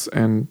parents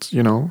and,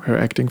 her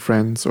acting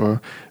friends,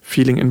 or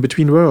feeling in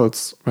between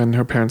worlds when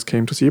her parents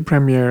came to see a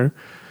premiere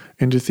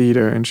in the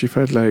theater and she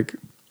felt like,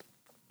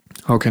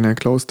 how can I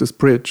close this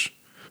bridge?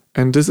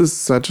 And this is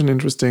such an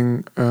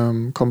interesting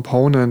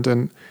component,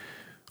 and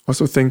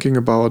also thinking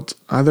about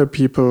other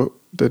people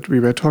that we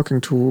were talking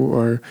to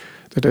or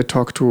that I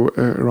talked to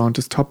around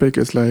this topic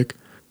is like,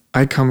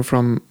 I come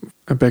from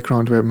a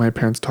background where my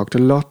parents talked a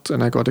lot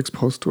and I got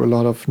exposed to a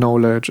lot of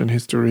knowledge and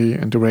history,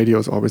 and the radio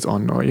is always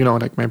on, or,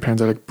 like my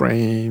parents are like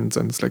brains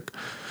and it's like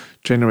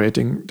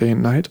generating day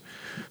and night.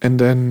 And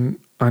then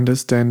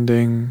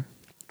understanding,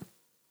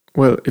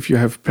 well, if you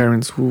have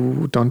parents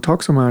who don't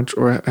talk so much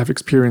or have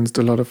experienced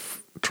a lot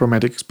of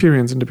traumatic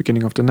experience in the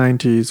beginning of the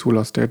 90s, who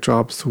lost their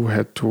jobs, who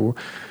had to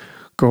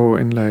go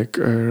in like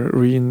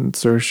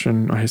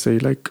reinsertion, or I say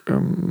like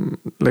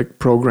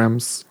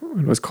programs.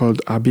 It was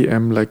called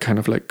ABM, like kind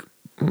of like,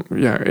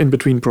 in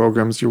between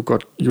programs. You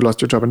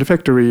lost your job in the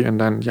factory,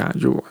 and then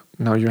you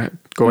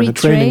go in a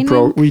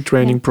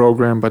retraining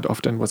program, but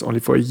often was only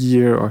for a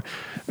year, or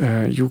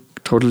you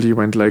totally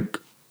went like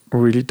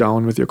really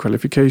down with your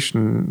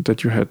qualification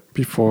that you had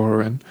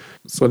before. And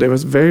so there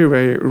was very,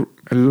 very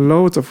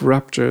loads of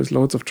ruptures,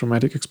 loads of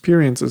traumatic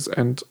experiences.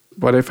 And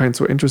what I find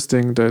so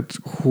interesting, that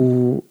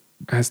who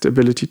has the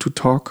ability to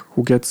talk,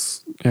 who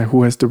has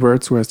the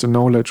words, who has the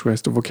knowledge, who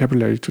has the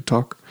vocabulary to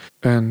talk.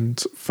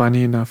 And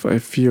funny enough, I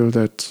feel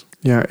that,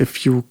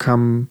 if you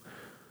come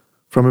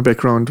from a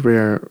background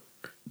where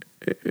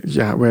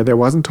there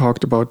wasn't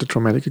talked about the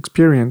traumatic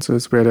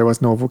experiences, where there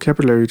was no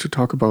vocabulary to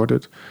talk about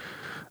it,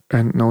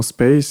 and no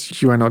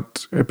space, you are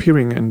not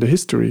appearing in the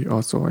history,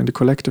 also in the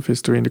collective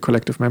history, in the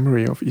collective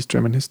memory of East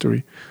German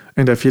history.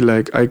 And I feel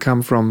like I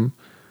come from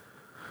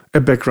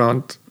a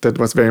background that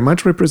was very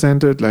much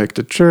represented, like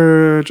the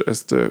church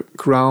as the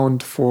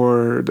ground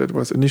that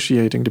was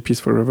initiating the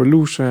peaceful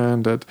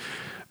revolution, that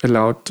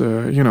allowed,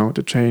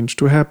 the change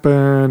to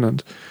happen.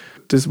 And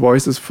these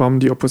voices from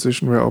the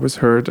opposition were always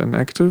heard and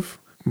active.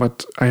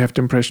 But I have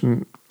the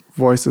impression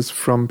voices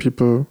from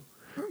people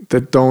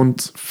that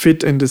don't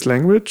fit in this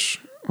language,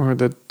 or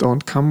that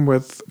don't come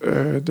with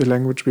the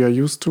language we are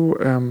used to,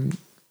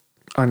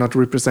 are not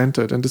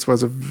represented. And this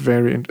was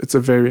it's a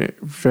very,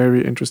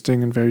 very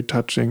interesting and very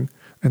touching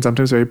and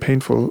sometimes very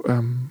painful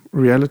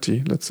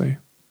reality, let's say.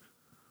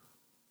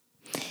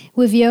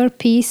 With your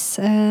piece,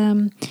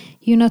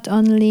 you not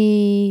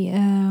only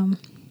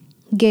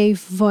gave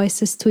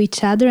voices to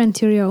each other and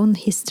to your own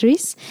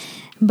histories,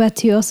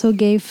 but you also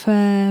gave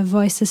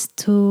voices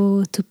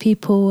to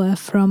people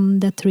from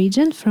that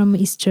region, from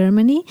East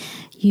Germany.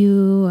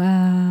 You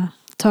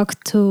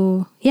talked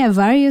to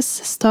various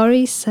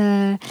stories,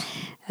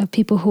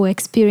 people who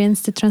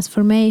experienced the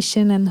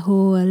transformation and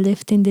who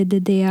lived in the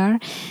DDR.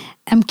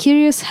 I'm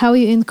curious how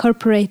you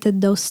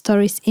incorporated those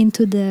stories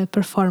into the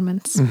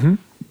performance. Mm-hmm.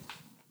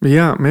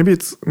 Yeah, maybe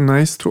it's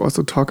nice to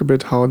also talk a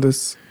bit how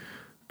this,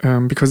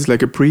 because it's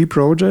like a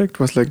pre-project,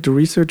 was like the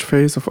research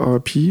phase of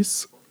our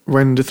piece.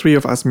 When the three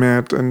of us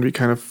met and we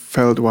kind of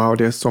felt, wow,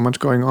 there's so much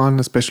going on,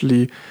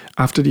 especially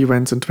after the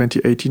events in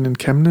 2018 in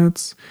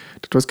Chemnitz.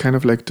 That was kind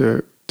of like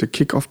the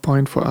kickoff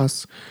point for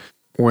us,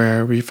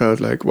 where we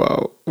felt like,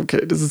 wow,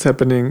 okay, this is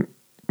happening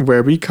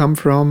where we come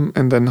from,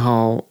 and then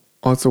how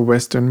also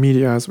Western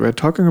medias were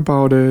talking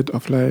about it,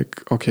 of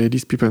like, okay,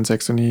 these people in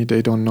Saxony,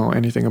 they don't know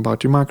anything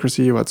about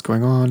democracy, what's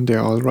going on,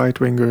 they're all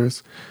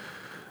right-wingers.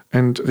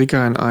 And Rika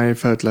and I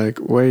felt like,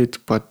 wait,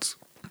 but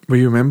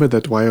we remember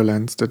that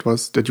violence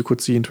that you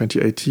could see in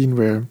 2018,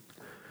 where,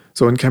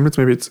 so in Chemnitz,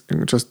 maybe it's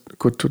just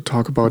good to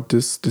talk about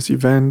this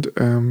event.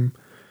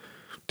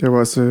 There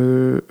was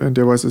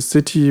a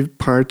city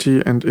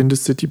party, and in the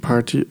city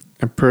party,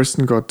 a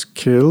person got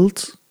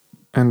killed,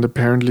 and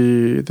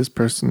apparently this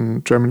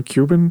person,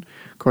 German-Cuban,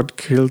 got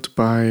killed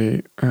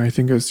by, I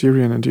think, a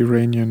Syrian and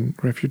Iranian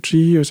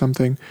refugee or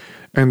something.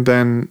 And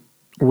then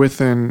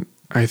within,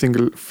 I think,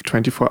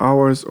 24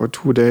 hours or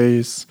 2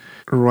 days,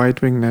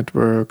 right-wing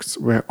networks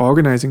were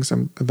organizing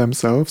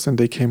themselves, and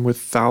they came with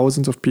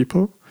thousands of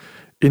people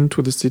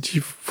into the city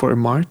for a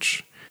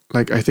march.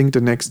 Like, I think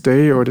the next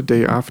day or the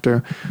day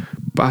after,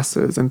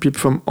 buses and people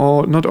from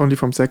not only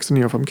from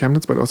Saxony or from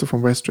Chemnitz, but also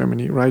from West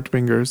Germany,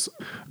 right-wingers,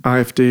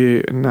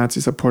 AfD,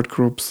 Nazi support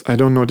groups. I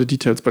don't know the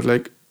details, but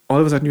like all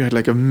of a sudden you had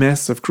like a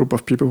massive group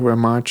of people who were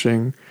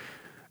marching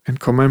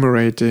and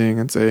commemorating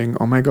and saying,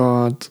 oh my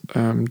God,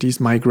 these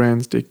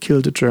migrants, they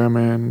killed a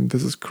German,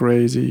 this is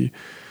crazy.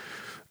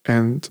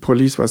 And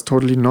police was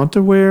totally not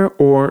aware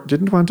or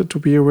didn't want it to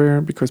be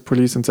aware, because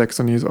police in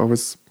Saxony is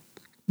always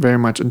very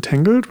much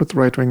entangled with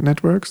right-wing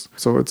networks.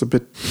 So it's a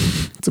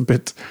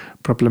bit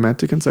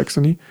problematic in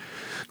Saxony.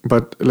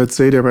 But let's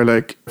say there were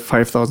like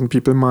 5,000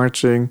 people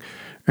marching,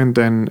 and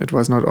then it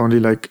was not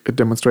only like a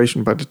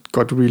demonstration, but it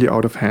got really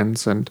out of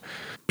hands, and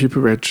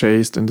people were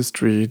chased in the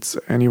streets.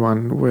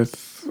 Anyone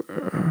with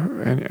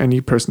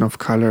any person of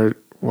color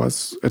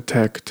was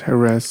attacked,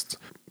 harassed.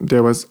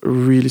 There was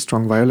really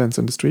strong violence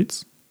in the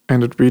streets.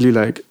 And it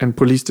really and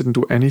police didn't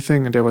do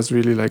anything, and there was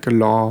really like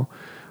a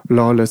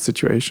lawless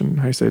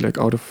situation. I say like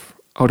out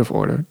of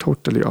order,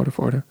 totally out of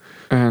order.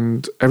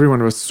 And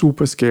everyone was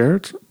super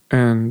scared,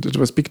 and it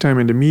was big time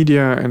in the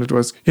media, and it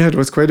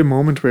was quite a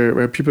moment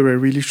where people were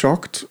really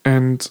shocked.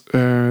 And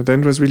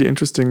then it was really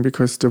interesting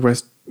because the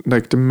West,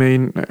 like the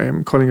main,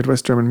 I'm calling it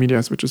West German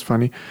media, which is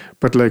funny,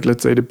 but like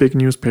let's say the big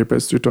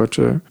newspapers,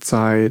 Süddeutsche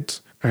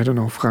Zeit, I don't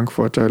know,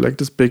 Frankfurter, like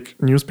these big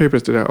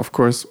newspapers that are of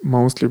course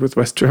mostly with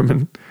West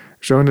German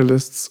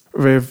journalists,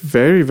 were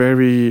very,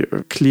 very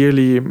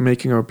clearly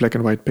making a black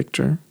and white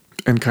picture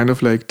and kind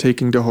of like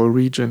taking the whole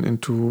region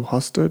into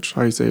hostage.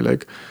 I say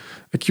like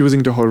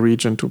accusing the whole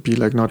region to be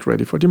like not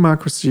ready for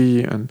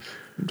democracy and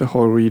the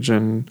whole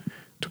region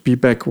to be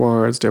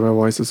backwards. There were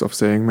voices of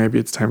saying maybe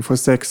it's time for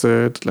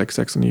Sexit, like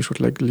Saxony should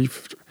like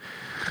leave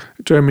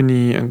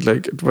Germany, and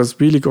like it was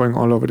really going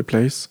all over the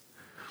place.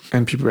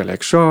 And people were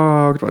like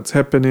shocked, what's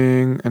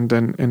happening? And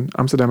then in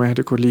Amsterdam I had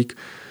a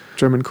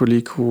German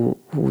colleague who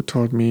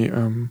told me,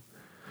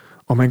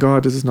 oh my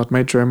God, this is not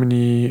my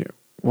Germany.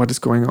 What is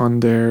going on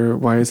there?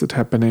 Why is it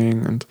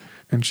happening?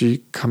 And she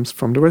comes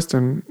from the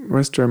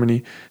West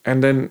Germany.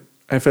 And then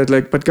I felt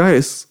like, but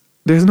guys,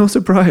 there's no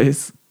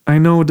surprise. I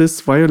know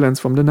this violence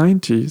from the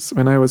 90s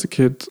when I was a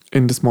kid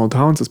in the small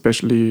towns,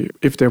 especially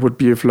if there would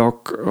be a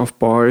flock of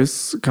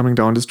boys coming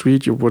down the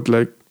street, you would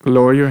like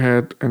lower your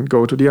head and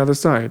go to the other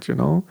side, you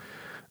know,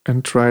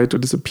 and try to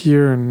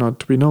disappear and not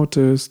to be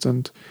noticed.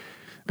 And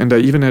I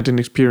even had an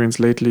experience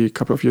lately, a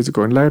couple of years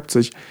ago in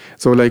Leipzig.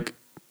 So like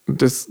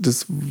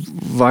this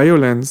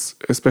violence,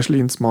 especially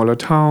in smaller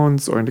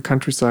towns or in the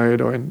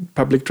countryside or in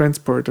public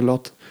transport a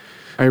lot.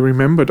 I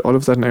remembered all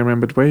of a sudden,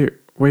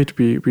 wait,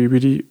 we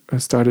really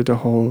started a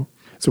whole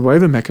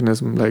survival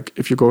mechanism. Like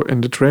if you go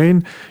in the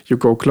train, you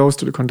go close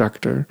to the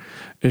conductor.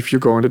 If you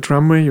go on the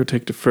tramway, you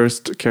take the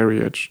first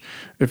carriage.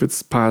 If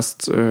it's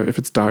if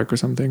it's dark or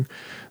something.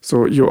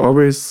 So you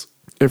always,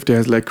 if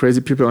there's like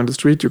crazy people on the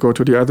street, you go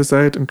to the other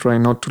side and try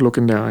not to look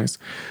in their eyes.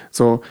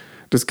 So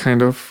this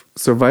kind of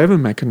survival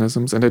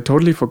mechanisms, and I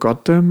totally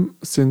forgot them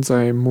since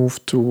I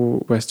moved to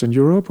Western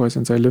Europe or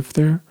since I lived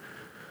there,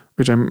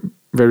 which I'm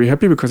very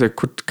happy because I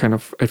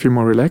feel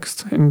more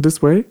relaxed in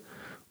this way.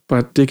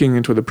 But digging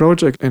into the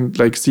project and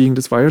like seeing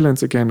this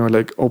violence again, or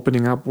like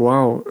opening up,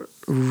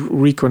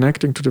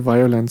 reconnecting to the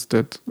violence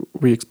that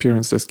we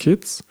experienced as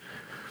kids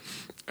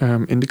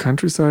in the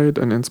countryside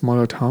and in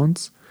smaller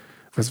towns,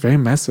 was very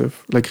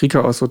massive. Like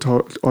Rika also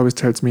always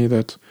tells me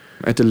that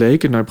at the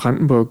lake in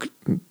Neubrandenburg,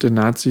 the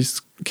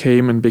Nazis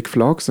came in big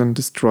flocks and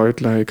destroyed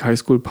like high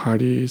school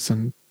parties,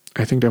 and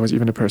I think there was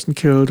even a person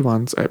killed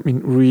once. I mean,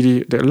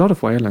 really, there a lot of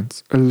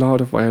violence,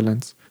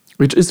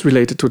 which is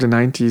related to the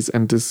 90s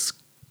and this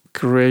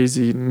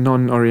crazy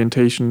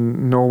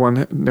non-orientation.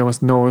 There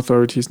was no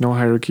authorities, no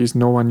hierarchies,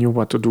 no one knew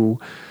what to do.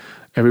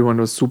 Everyone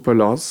was super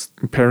lost.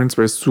 Parents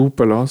were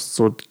super lost,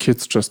 so the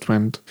kids just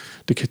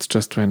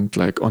went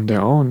like on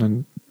their own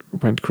and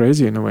went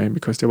crazy in a way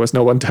because there was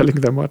no one telling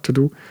them what to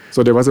do.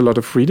 So there was a lot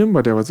of freedom,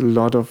 but there was a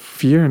lot of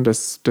fear and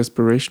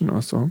desperation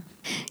also.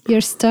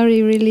 Your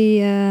story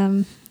really,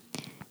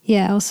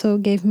 also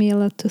gave me a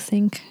lot to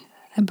think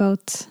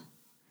about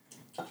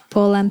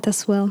Poland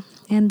as well,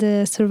 and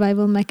the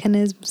survival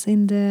mechanisms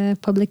in the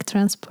public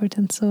transport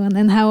and so on,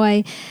 and how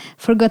I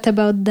forgot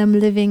about them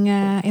living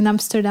in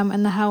Amsterdam,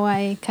 and how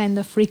I kind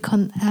of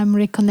am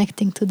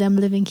reconnecting to them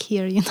living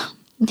here, you know.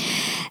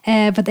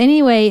 But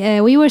anyway,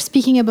 we were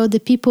speaking about the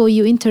people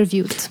you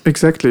interviewed.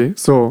 Exactly.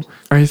 So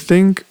I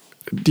think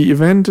the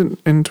event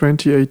in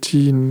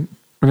 2018,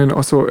 and then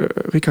also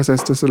Rika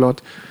says this a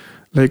lot,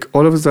 like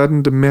all of a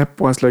sudden the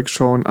map was like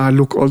shown,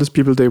 look, all these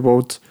people, they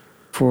vote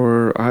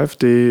for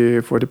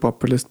AfD, for the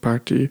populist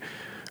party.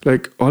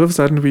 Like all of a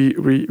sudden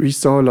we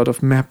saw a lot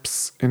of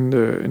maps in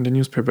the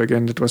newspaper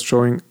again that was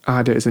showing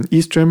there is an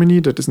East Germany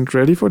that isn't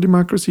ready for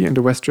democracy and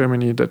the West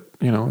Germany that,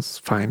 you know, is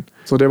fine.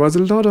 So there was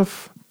a lot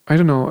of, I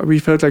don't know, we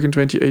felt like in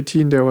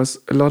 2018 there was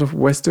a lot of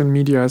Western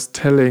medias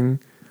telling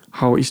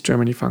how East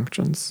Germany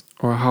functions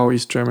or how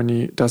East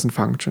Germany doesn't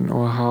function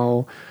or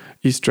how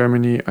East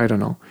Germany, I don't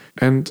know.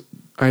 And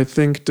I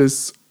think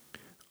this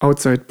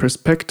outside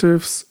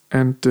perspectives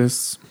and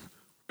this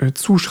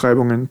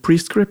Zuschreibungen,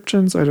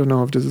 prescriptions, I don't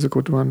know if this is a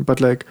good one,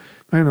 but like,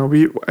 I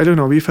don't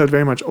know, we felt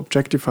very much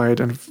objectified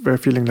and we're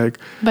feeling like...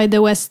 By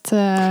the West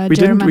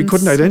Germans. We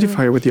couldn't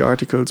identify with the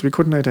articles. We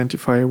couldn't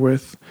identify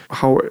with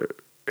how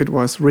it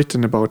was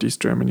written about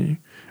East Germany.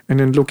 And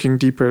then looking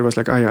deeper, it was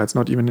like, it's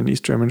not even an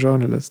East German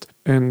journalist.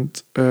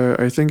 And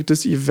I think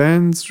this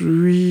event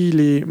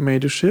really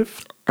made a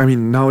shift. I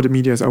mean, now the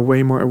medias are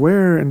way more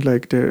aware and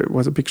like there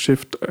was a big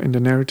shift in the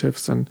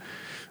narratives and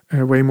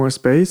way more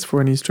space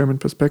for an East German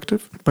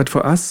perspective. But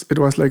for us, it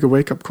was like a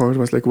wake-up call. It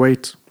was like,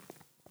 wait,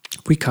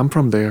 we come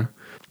from there.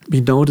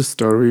 We know the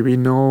story.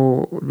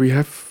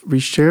 We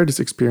share these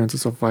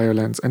experiences of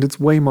violence, and it's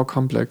way more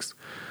complex.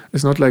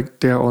 It's not like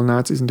they're all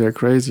Nazis and they're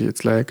crazy.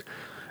 It's like,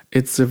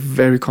 it's a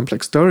very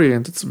complex story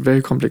and it's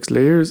very complex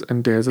layers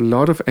and there's a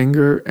lot of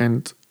anger,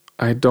 and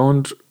I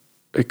don't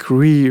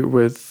agree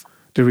with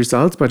the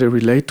results, but I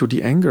relate to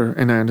the anger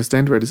and I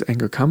understand where this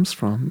anger comes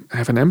from. I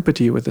have an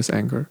empathy with this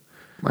anger.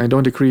 I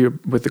don't agree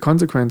with the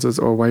consequences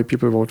or why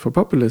people vote for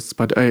populists,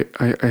 but I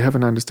have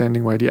an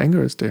understanding why the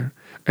anger is there.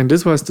 And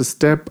this was the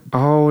step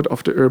out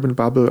of the urban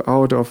bubble,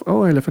 out of,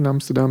 oh, I live in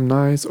Amsterdam,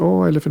 nice.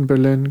 Oh, I live in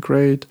Berlin,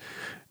 great.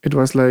 It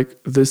was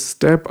like this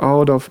step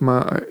out of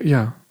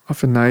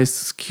of a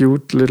nice,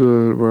 cute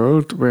little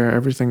world where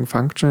everything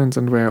functions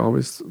and where I'm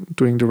always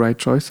doing the right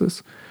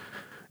choices.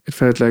 It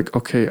felt like,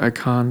 okay, I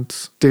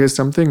can't, there's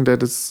something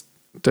that is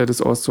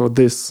also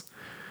this.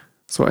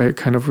 So I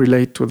kind of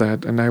relate to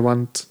that and I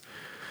want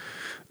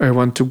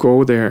to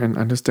go there and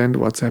understand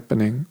what's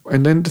happening.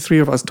 And then the three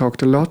of us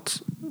talked a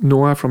lot.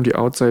 Noah from the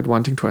outside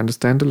wanting to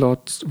understand a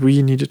lot.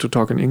 We needed to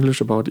talk in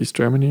English about East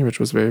Germany, which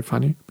was very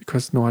funny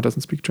because Noah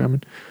doesn't speak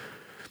German.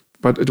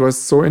 But it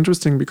was so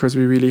interesting because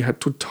we really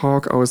had to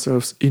talk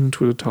ourselves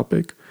into the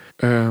topic.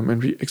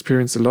 And we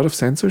experienced a lot of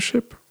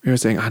censorship. We were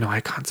saying, no,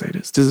 I can't say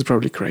this. This is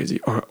probably crazy.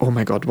 Or, oh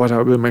my God, what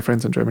will my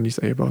friends in Germany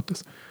say about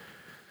this?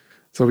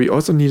 So we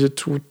also needed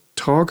to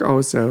talk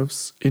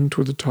ourselves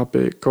into the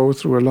topic, go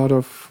through a lot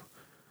of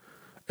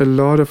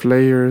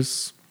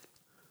layers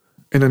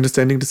in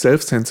understanding the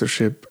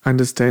self-censorship,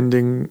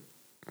 understanding,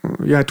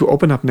 to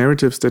open up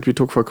narratives that we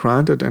took for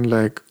granted and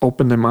like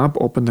open them up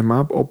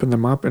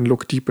and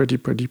look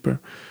deeper.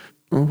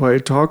 While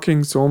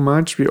talking so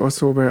much, we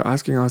also were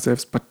asking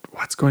ourselves, but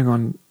what's going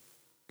on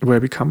where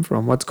we come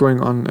from? What's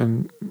going on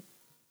in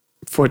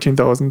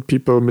 14,000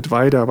 people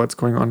Mittweida? What's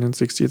going on in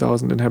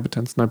 60,000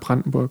 inhabitants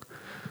Neubrandenburg?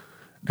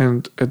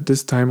 And at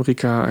this time,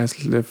 Rika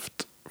has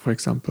lived, for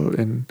example,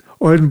 in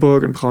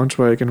Oldenburg and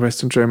Braunschweig in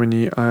Western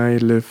Germany. I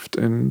lived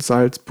in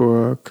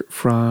Salzburg,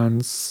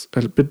 France,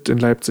 a bit in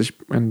Leipzig,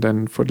 and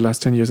then for the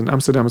last 10 years in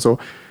Amsterdam. So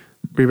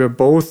we were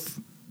both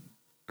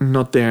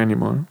not there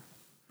anymore.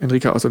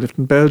 Enrika also lived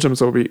in Belgium,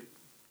 so we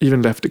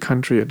even left the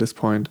country at this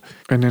point.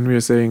 And then we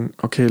were saying,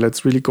 okay,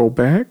 let's really go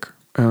back.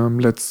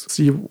 Let's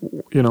see,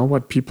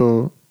 what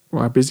people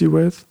are busy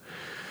with.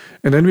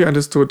 And then we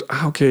understood,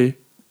 okay,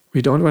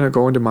 we don't want to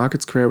go in the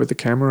market square with the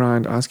camera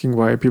and asking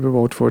why people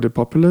vote for the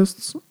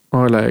populists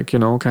or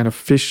kind of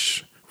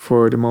fish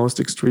for the most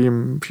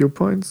extreme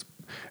viewpoints.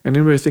 And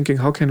then we were thinking,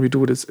 how can we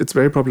do this? It's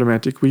very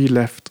problematic. We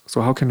left.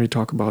 So how can we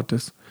talk about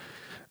this?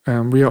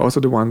 We are also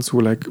the ones who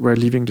were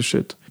leaving the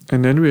shit.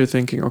 And then we were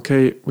thinking,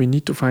 okay, we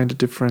need to find a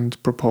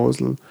different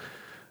proposal.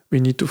 We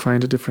need to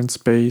find a different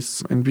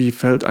space. And we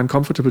felt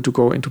uncomfortable to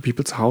go into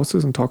people's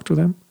houses and talk to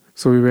them.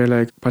 So we were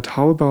like, but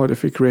how about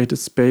if we create a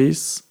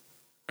space,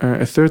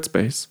 a third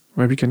space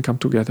where we can come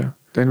together?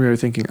 Then we were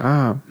thinking,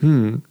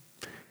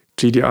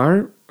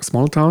 GDR,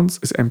 small towns,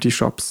 is empty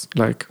shops,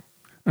 like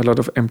a lot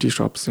of empty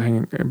shops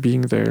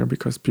being there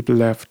because people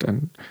left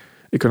and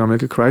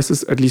economic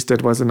crisis, at least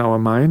that was in our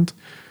mind.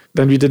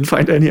 Then we didn't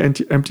find any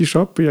empty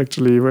shop. We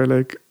actually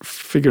were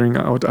figuring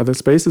out other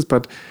spaces,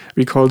 but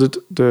we called it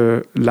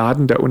the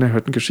Laden der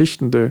unerhörten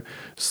Geschichten, the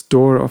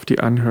store of the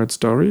unheard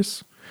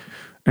stories.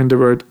 And the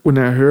word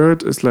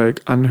unerhört is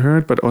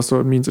unheard, but also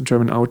it means in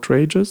German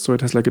outrageous. So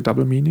it has a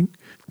double meaning,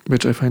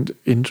 which I find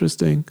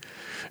interesting.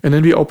 And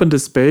then we opened a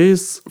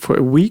space for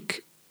a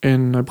week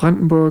in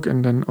Neubrandenburg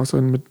and then also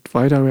in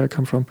Mittweida, where I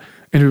come from.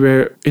 And we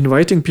were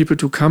inviting people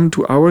to come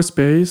to our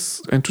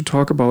space and to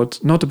talk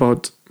about, not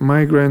about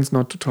migrants,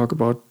 not to talk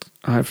about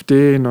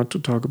AfD, not to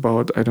talk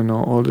about,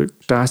 all the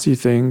Stasi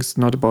things,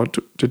 not about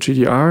the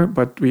GDR,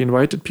 but we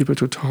invited people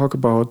to talk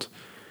about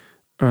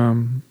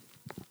the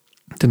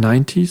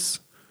 90s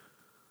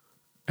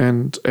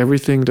and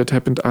everything that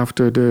happened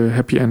after the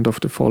happy end of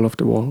the fall of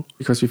the wall,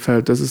 because we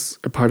felt this is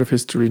a part of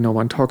history no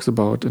one talks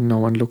about and no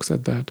one looks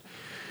at that.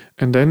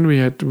 And then we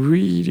had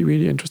really,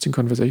 really interesting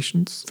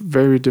conversations,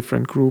 very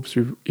different groups.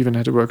 We even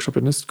had a workshop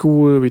in a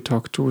school. We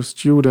talked to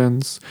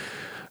students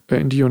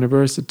in the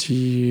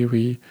university.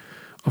 We,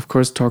 of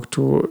course, talked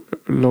to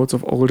loads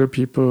of older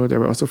people. There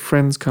were also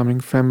friends coming,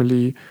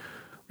 family.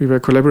 We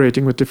were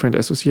collaborating with different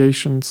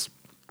associations.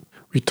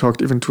 We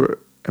talked even to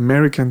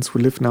Americans who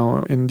live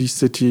now in these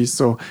cities.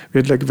 So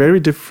we had very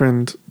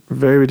different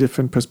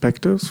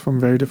perspectives from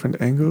very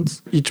different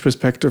angles. Each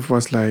perspective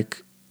was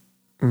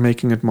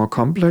making it more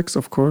complex,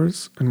 of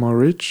course, and more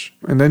rich.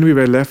 And then we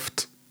were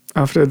left,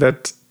 after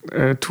that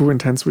 2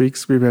 intense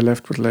weeks, we were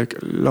left with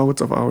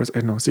loads of hours,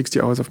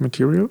 60 hours of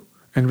material.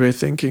 And we're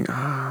thinking,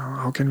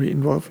 how can we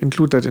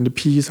include that in the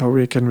piece? How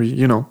can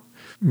we,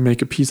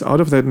 make a piece out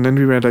of that? And then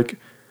we were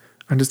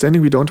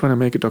understanding we don't want to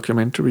make a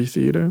documentary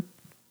theater,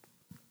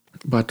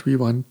 but we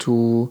want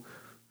to,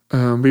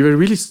 we were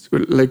really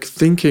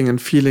thinking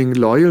and feeling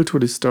loyal to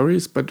the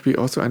stories, but we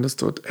also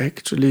understood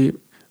actually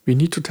we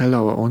need to tell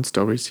our own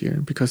stories here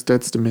because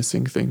that's the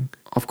missing thing.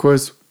 Of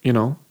course,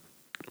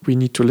 we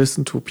need to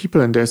listen to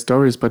people and their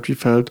stories, but we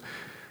felt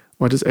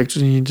what is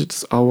actually needed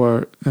is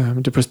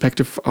the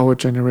perspective of our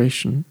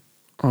generation,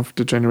 of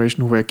the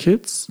generation who were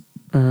kids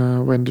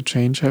when the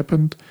change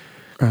happened,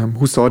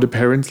 who saw the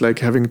parents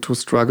having to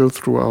struggle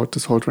throughout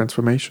this whole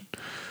transformation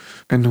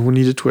and who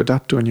needed to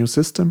adapt to a new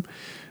system.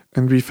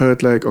 And we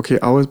felt okay,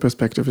 our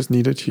perspective is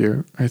needed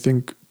here. I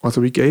think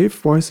Also, we gave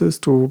voices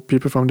to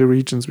people from the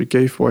regions. We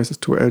gave voices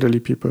to elderly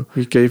people.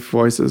 We gave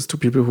voices to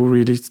people who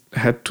really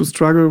had to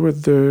struggle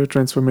with the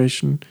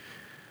transformation.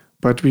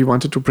 But we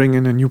wanted to bring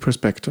in a new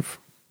perspective.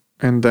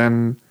 And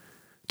then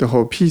the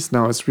whole piece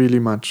now is really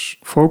much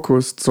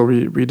focused. So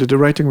we did a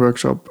writing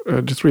workshop,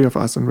 the three of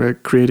us, and we're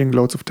creating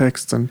loads of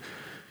texts. And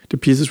the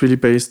piece is really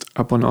based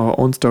upon our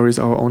own stories,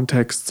 our own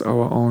texts,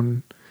 our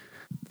own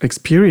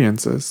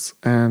experiences.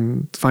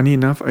 And funny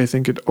enough, I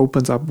think it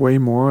opens up way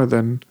more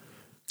than,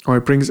 or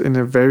it brings in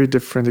a very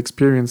different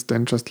experience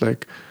than just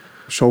like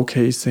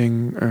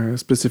showcasing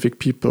specific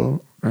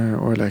people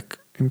or like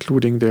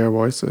including their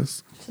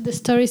voices. So the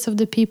stories of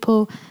the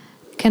people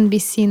can be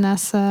seen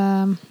as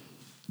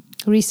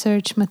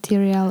research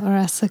material or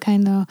as a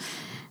kind of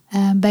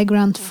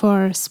background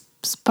for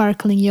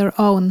sparkling your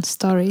own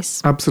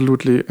stories.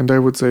 Absolutely. And I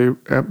would say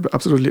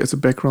absolutely as a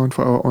background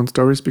for our own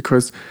stories,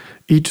 because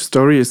each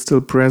story is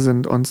still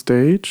present on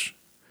stage,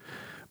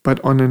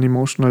 but on an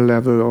emotional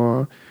level,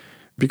 or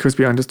because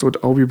we understood,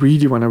 oh, we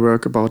really want to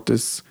work about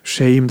this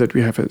shame that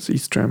we have as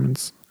East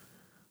Germans.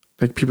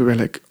 Like people were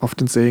like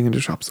often saying in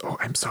the shops, oh,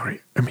 I'm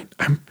sorry. I mean,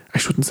 I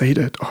shouldn't say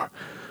that.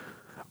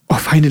 Or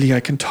finally I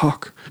can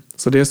talk.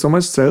 So there's so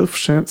much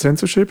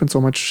self-censorship and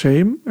so much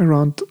shame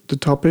around the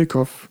topic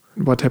of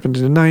what happened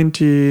in the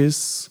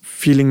 90s,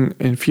 feeling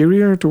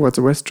inferior towards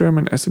a West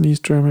German as an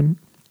East German.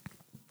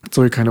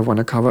 So we kind of want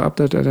to cover up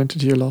that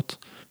identity a lot.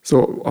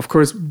 So, of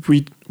course,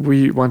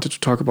 we wanted to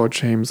talk about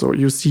shame. So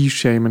you see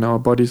shame in our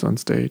bodies on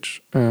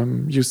stage.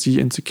 You see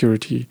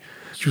insecurity.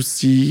 You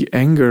see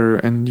anger,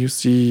 and you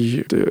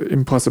see the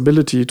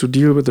impossibility to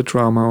deal with the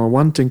trauma or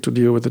wanting to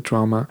deal with the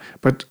trauma.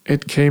 But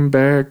it came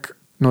back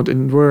not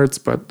in words,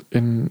 but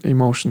in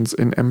emotions,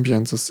 in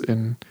ambiences,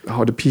 in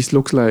how the piece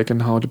looks like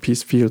and how the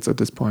piece feels at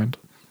this point.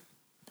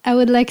 I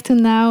would like to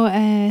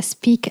now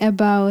speak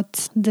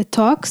about the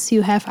talks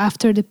you have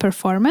after the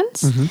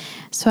performance. Mm-hmm.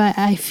 So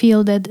I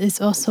feel that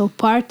is also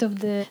part of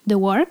the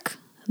work,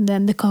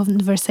 then the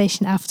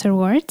conversation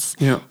afterwards.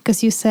 Yeah.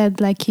 Because you said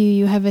like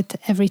you have it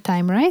every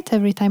time, right?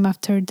 Every time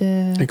after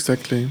the...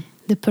 Exactly.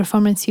 The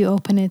performance, you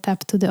open it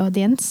up to the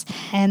audience.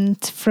 And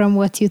from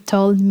what you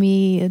told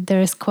me,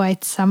 there's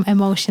quite some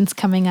emotions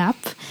coming up.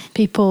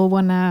 People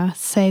want to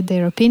say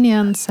their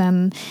opinions,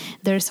 and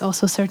there's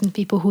also certain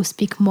people who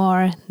speak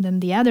more than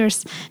the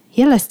others.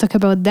 Yeah, let's talk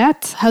about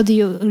that. How do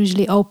you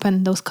usually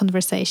open those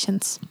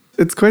conversations?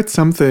 It's quite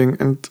something.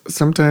 And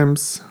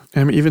sometimes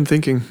I'm even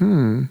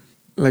thinking,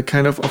 like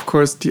kind of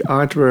course, the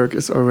artwork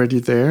is already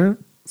there.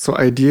 So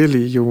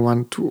ideally, you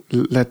want to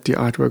let the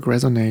artwork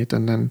resonate,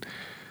 and then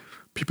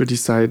people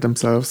decide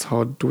themselves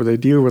how do they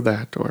deal with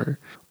that, or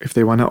if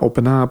they want to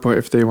open up, or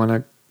if they want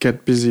to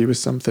get busy with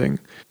something.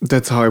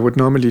 That's how I would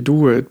normally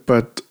do it.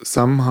 But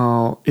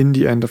somehow in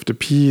the end of the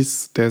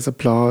piece, there's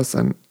applause,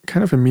 and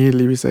kind of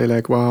immediately we say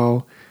like,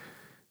 wow,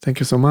 thank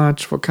you so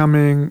much for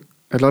coming.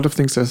 A lot of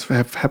things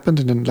have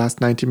happened in the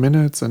last 90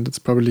 minutes, and it's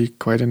probably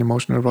quite an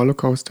emotional roller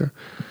coaster.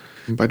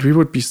 But we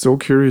would be so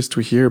curious to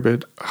hear a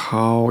bit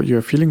how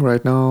you're feeling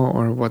right now,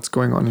 or what's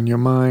going on in your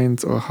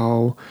minds, or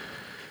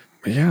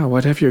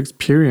what have you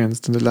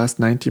experienced in the last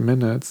 90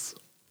 minutes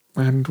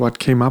and what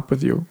came up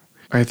with you?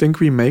 I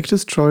think we make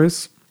this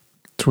choice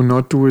to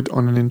not do it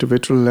on an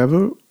individual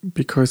level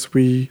because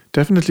we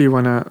definitely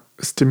want to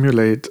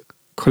stimulate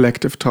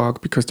collective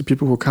talk, because the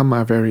people who come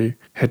are very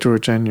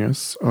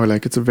heterogeneous, or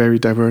like it's a very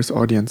diverse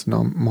audience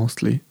now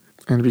mostly.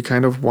 And we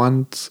kind of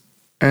want,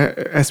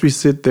 as we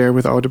sit there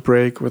without a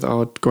break,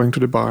 without going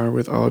to the bar,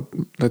 without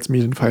let's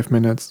meet in 5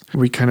 minutes,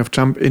 we kind of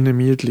jump in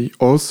immediately.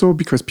 Also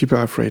because people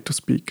are afraid to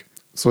speak.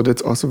 So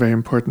that's also very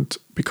important,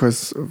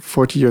 because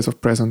 40 years of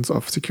presence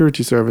of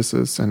security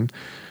services and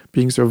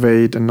being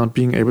surveyed and not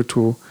being able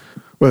to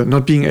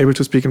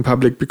speak in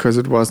public because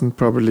it wasn't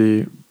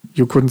probably,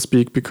 you couldn't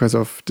speak because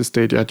of the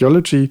state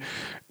ideology,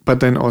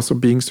 but then also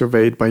being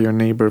surveyed by your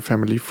neighbor,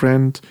 family,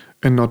 friend,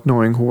 and not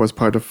knowing who was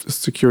part of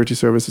security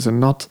services and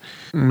not,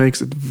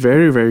 makes it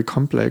very, very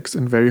complex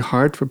and very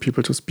hard for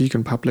people to speak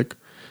in public.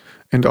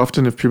 And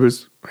often if people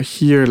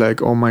hear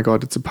like, oh my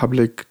God, it's a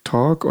public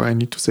talk, or I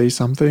need to say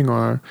something,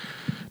 or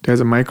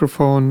there's a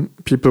microphone,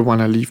 people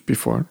want to leave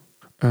before.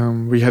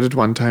 We had it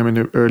one time in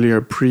the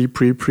earlier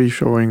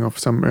pre-showing of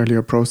some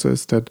earlier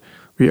process that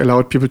we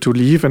allowed people to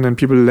leave, and then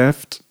people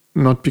left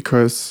not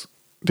because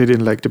they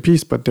didn't like the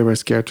piece, but they were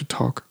scared to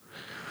talk.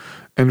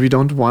 And we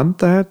don't want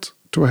that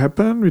to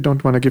happen. We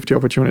don't want to give the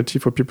opportunity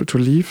for people to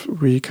leave.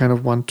 We kind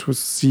of want to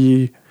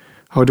see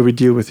how do we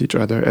deal with each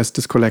other as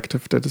this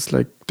collective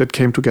that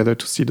came together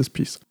to see this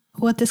piece.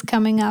 What is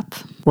coming up?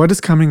 What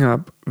is coming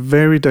up?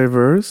 Very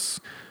diverse.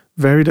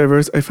 Very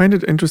diverse. I find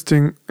it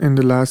interesting in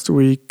the last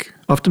week.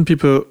 Often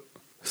people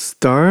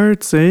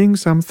start saying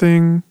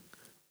something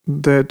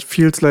that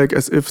feels like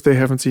as if they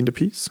haven't seen the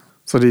piece.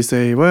 So they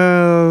say,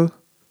 well,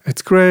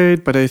 it's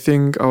great, but I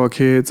think our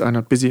kids are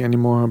not busy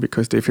anymore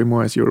because they feel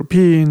more as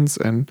Europeans,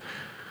 and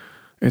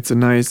it's a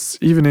nice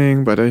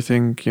evening, but I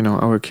think,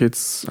 our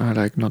kids are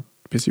like not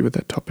busy with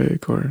that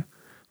topic. Or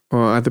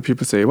other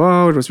people say,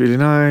 wow, it was really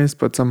nice,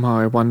 but somehow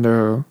I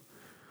wonder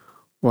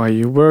why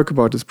you work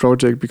about this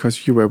project,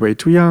 because you were way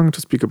too young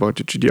to speak about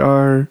the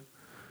GDR.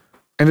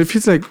 And it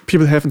feels like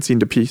people haven't seen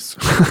the piece.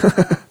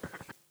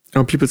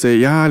 Or people say,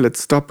 yeah,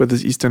 let's stop with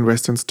these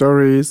Eastern-Western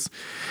stories.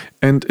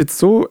 And it's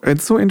so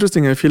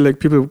interesting. I feel like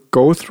people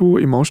go through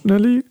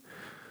emotionally.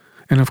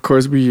 And of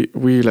course, we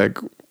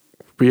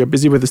are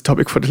busy with this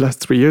topic for the last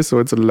 3 years, so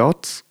it's a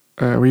lot.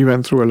 We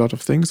went through a lot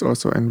of things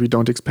also, and we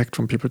don't expect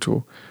from people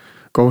to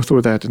go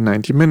through that in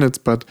 90 minutes.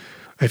 But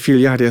I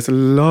feel, there's a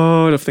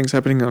lot of things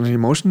happening on an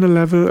emotional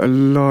level. A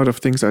lot of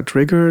things are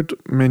triggered.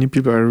 Many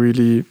people are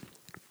really,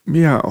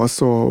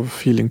 also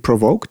feeling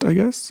provoked, I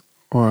guess,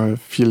 or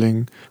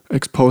feeling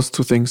exposed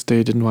to things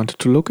they didn't want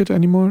to look at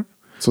anymore.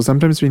 So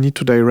sometimes we need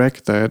to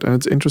direct that. And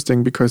it's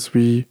interesting because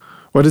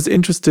what is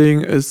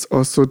interesting is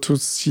also to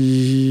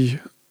see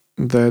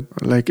that,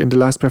 like in the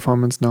last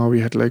performance now, we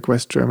had like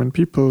West German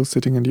people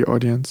sitting in the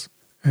audience,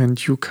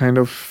 and you kind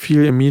of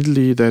feel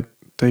immediately that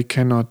they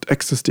cannot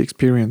access the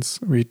experience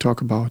we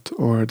talk about,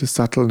 or the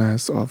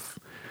subtleness of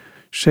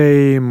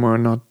shame, or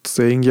not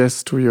saying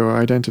yes to your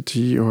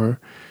identity,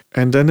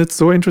 and then it's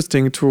so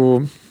interesting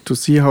to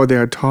see how they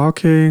are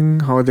talking,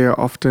 how they are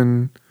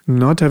often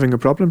not having a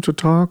problem to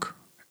talk,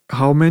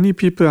 how many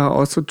people are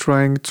also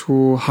trying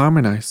to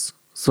harmonize.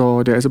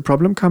 So there is a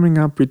problem coming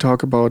up. We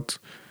talk about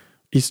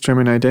East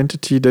German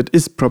identity that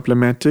is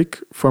problematic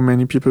for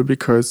many people,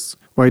 because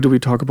why do we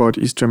talk about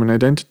East German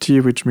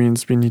identity, which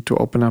means we need to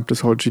open up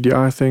this whole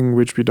GDR thing,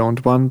 which we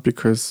don't want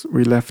because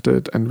we left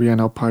it and we are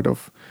now part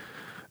of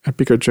a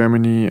bigger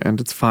Germany and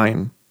it's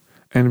fine.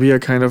 And we are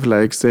kind of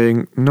like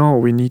saying, no,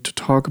 we need to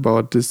talk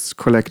about this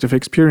collective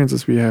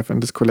experiences we have,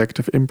 and this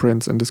collective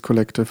imprints, and this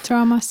collective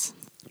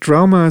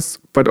traumas,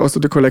 but also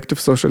the collective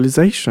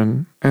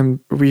socialization. And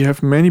we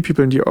have many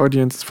people in the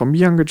audience from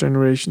younger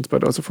generations,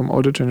 but also from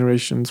older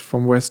generations,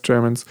 from West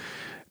Germans.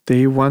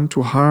 They want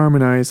to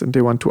harmonize and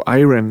they want to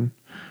iron.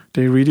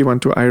 They really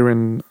want to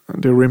iron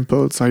the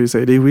rimples, how you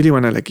say. They really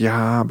want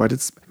to but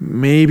it's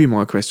maybe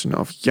more a question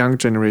of young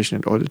generation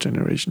and older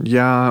generation.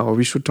 Or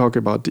we should talk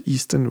about the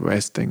East and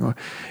West thing.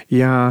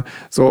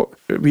 So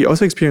we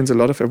also experience a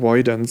lot of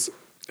avoidance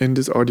in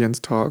this audience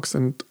talks.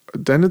 And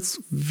then it's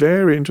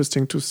very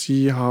interesting to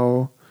see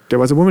how there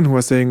was a woman who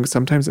was saying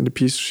sometimes in the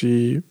piece,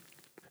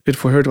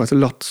 for her it was a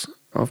lot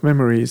of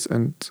memories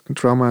and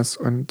traumas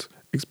and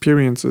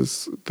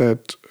experiences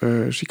that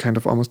she kind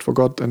of almost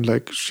forgot, and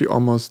like she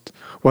almost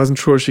wasn't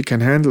sure she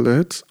can handle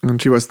it.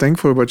 And she was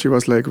thankful, but she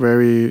was like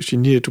she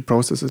needed to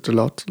process it a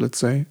lot, let's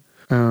say.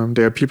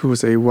 There are people who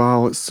say,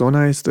 wow, it's so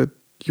nice that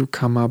you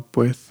come up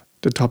with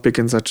the topic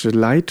in such a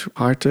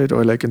light-hearted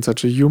or like in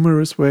such a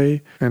humorous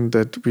way, and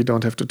that we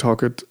don't have to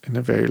talk it in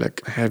a very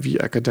like heavy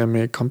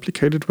academic,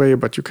 complicated way,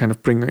 but you kind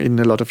of bring in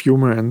a lot of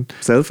humor and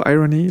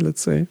self-irony,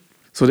 let's say.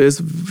 So there's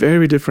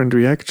very different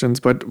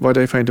reactions, but what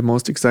I find the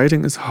most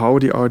exciting is how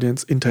the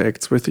audience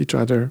interacts with each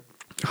other.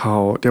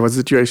 How there was a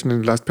situation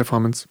in the last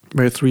performance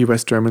where 3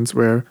 West Germans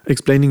were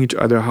explaining each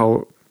other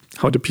how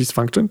the piece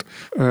functioned,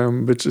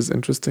 which is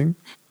interesting.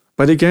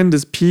 But again,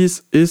 this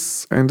piece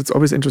is, and it's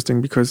always interesting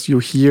because you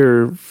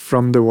hear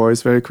from the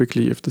voice very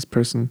quickly if this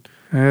person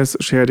has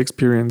a shared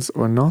experience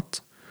or not.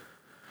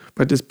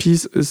 But this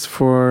piece is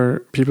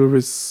for people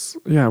with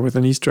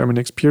an East German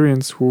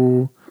experience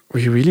who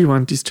we really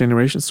want these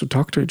generations to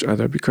talk to each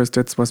other, because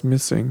that's what's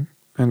missing.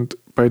 And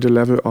by the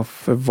level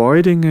of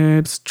avoiding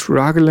it,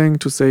 struggling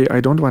to say,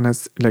 I don't want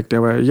to, like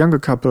there were a younger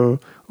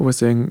couple who were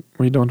saying,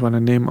 we don't want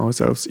to name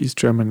ourselves East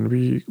German.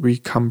 We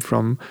come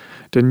from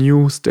the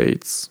new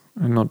states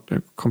and not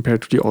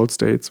compared to the old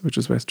states, which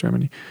is West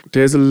Germany.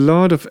 There's a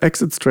lot of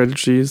exit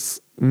strategies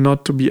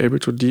not to be able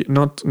to,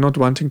 not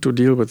wanting to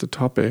deal with the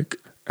topic.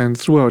 And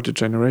throughout the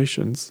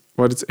generations,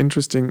 what is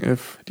interesting,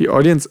 if the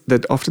audience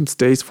that often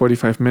stays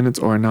 45 minutes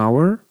or an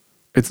hour,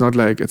 it's not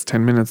like it's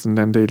 10 minutes and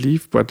then they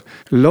leave, but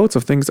loads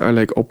of things are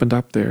like opened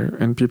up there,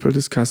 and people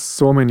discuss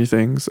so many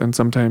things and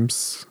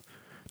sometimes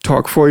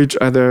talk for each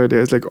other.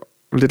 There's like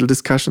little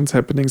discussions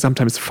happening,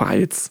 sometimes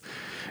fights.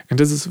 And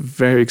this is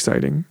very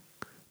exciting.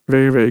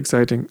 Very, very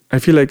exciting. I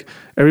feel like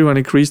everyone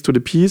agrees to the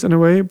piece in a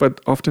way,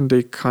 but often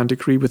they can't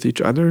agree with each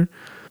other.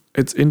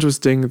 It's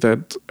interesting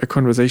that a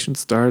conversation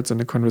starts and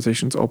a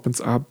conversation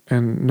opens up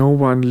and no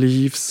one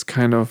leaves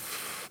kind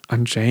of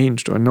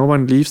unchanged, or no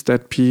one leaves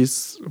that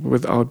piece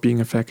without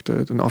being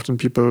affected. And often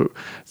people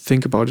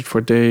think about it for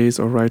days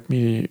or write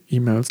me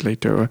emails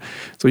later.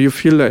 So you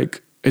feel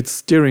like it's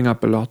stirring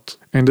up a lot.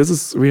 And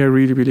we are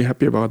really, really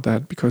happy about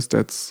that, because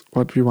that's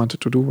what we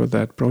wanted to do with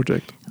that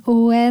project.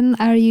 When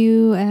are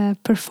you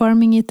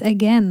performing it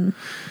again?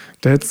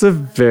 That's a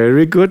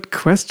very good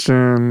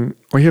question.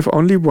 We have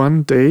only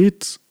one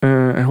date.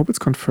 I hope it's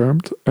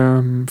confirmed.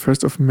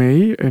 1st of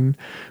May in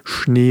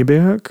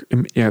Schneeberg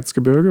im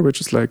Erzgebirge,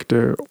 which is like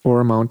the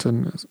Ore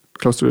mountain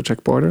close to the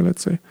Czech border,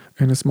 let's say,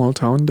 in a small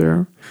town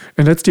there.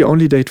 And that's the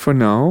only date for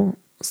now.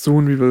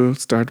 Soon we will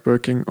start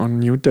working on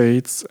new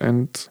dates.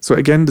 And so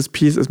again, this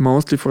piece is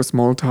mostly for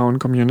small town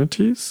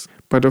communities.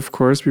 But of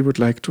course, we would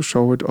like to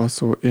show it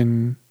also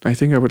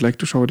I would like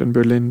to show it in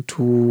Berlin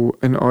to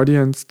an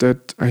audience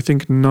that I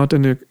think not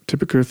in a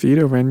typical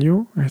theater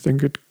venue. I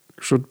think it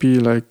should be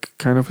like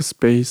kind of a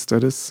space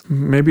that is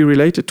maybe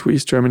related to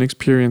East German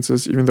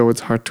experiences, even though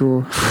it's hard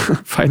to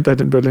find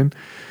that in Berlin.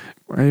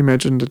 I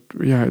imagine that,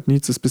 it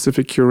needs a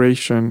specific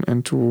curation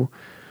and to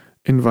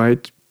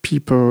invite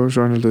people,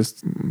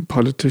 journalists,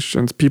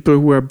 politicians, people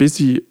who are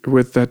busy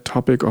with that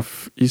topic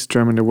of East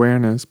German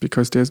awareness,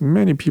 because there's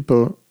many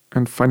people,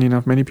 and funny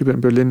enough, many people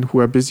in Berlin who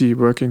are busy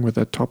working with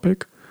that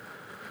topic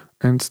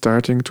and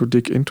starting to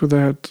dig into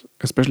that,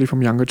 especially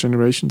from younger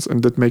generations.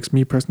 And that makes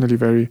me personally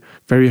very,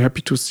 very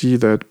happy to see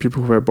that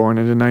people who were born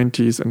in the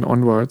 90s and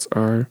onwards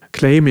are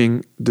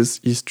claiming this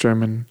East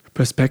German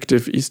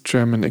perspective, East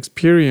German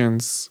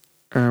experience,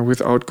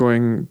 without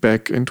going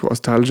back into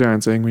nostalgia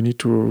and saying we need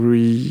to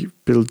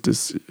rebuild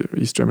this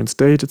East German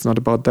state. It's not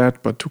about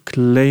that, but to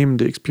claim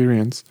the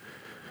experience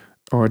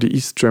or the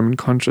East German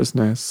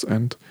consciousness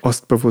and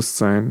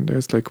Ostbewusstsein.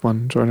 There's like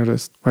one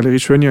journalist, Valerie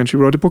Schönian, and she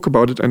wrote a book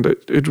about it, and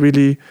it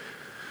really,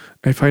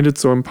 I find it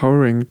so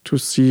empowering to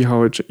see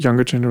how a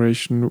younger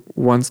generation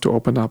wants to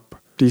open up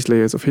these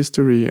layers of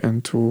history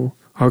and to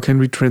how can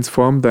we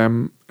transform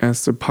them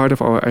as a part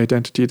of our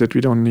identity that we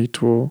don't need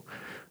to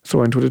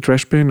throw into the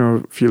trash bin or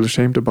feel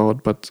ashamed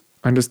about, but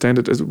understand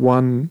it as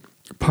one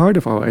part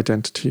of our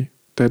identity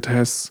that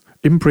has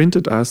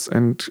imprinted us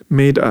and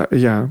made,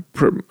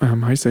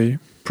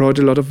 brought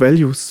a lot of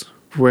values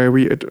where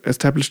we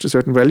established a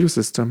certain value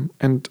system.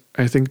 And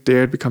I think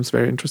there it becomes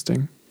very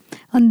interesting.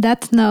 On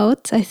that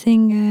note, I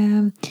think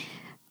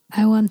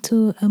I want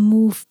to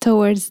move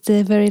towards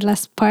the very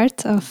last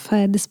part of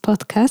this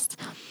podcast,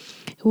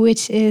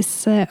 which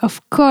is,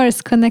 of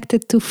course,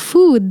 connected to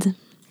food.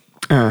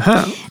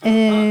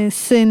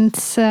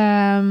 Since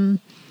I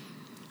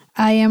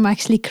am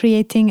actually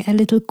creating a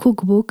little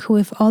cookbook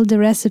with all the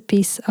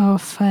recipes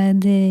of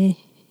the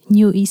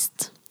New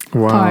East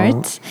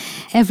part.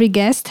 Every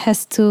guest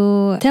has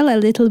to tell a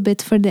little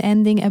bit for the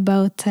ending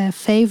about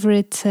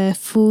favorite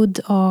food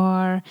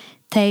or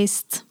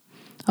taste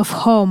of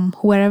home,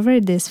 wherever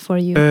it is for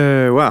you.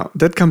 Wow,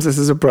 that comes as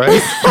a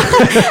surprise.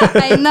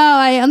 I know,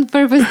 I on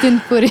purpose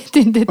didn't put it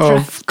in the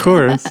draft. Of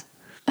course.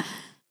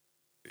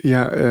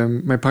 Yeah,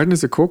 my partner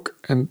is a cook,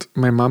 and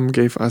my mom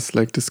gave us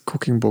like this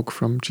cooking book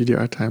from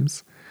GDR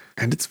Times.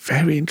 And it's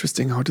very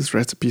interesting how these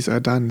recipes are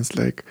done. It's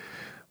like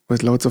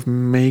with loads of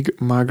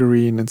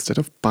margarine instead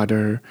of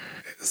butter.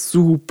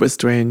 Super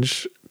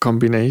strange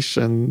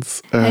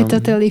combinations. I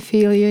totally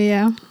feel you,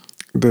 yeah.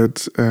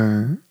 That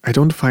I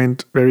don't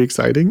find very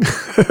exciting.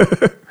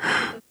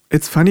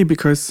 It's funny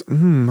because,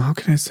 how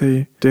can I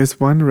say? There's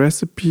one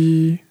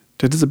recipe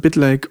that is a bit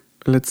like,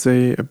 let's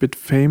say, a bit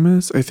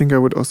famous. I think I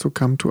would also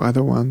come to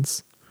other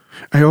ones.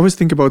 I always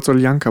think about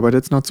Soljanka, but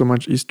it's not so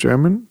much East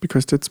German,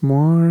 because that's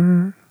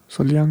more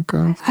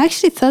Soljanka. I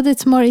actually thought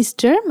it's more East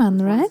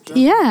German, right?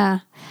 Yeah.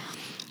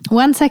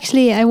 Once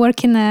actually I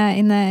work in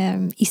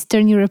a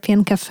Eastern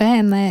European cafe,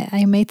 and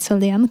I made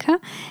Soljanka,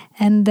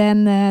 and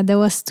then there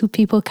was two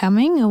people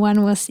coming.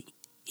 One was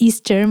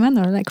East German,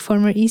 or like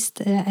former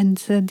East, and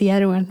the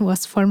other one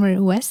was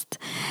former West.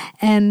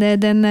 And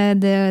then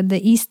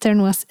the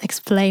Eastern was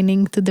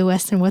explaining to the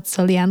Western what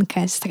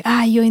Soljanka is. Like,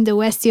 you're in the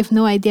West, you have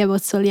no idea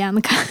about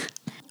Soljanka.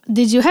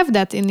 Did you have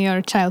that in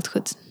your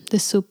childhood, the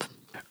soup?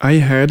 I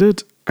had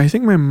it. I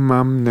think my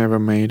mom never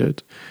made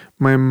it.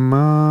 My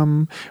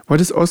mom,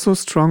 what is also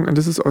strong, and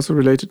this is also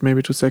related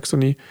maybe to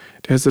Saxony,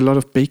 there's a lot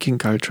of baking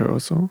culture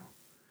also.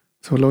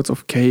 So lots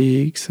of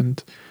cakes,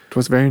 and it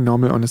was very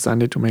normal on a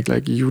Sunday to make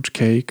like a huge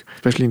cake,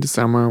 especially in the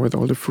summer with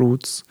all the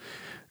fruits,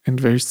 and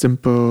very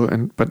simple.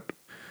 But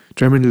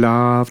German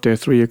love their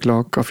 3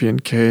 o'clock coffee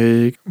and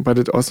cake. But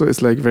it also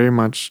is like very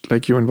much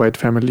like you invite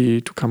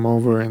family to come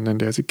over and then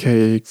there's a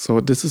cake. So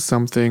this is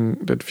something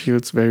that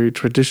feels very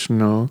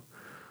traditional,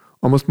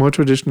 almost more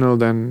traditional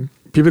than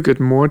people get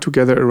more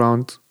together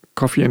around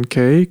coffee and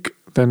cake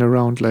than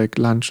around like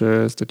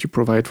lunches that you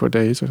provide for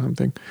days or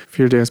something. I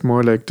feel there's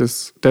more like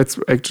this. That's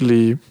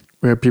actually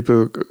where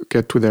people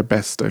get to their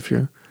best, I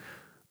feel.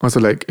 Also,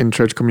 like in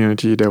church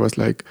community, there was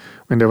like,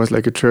 when there was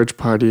like a church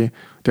party,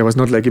 there was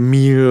not like a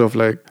meal of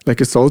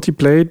like a salty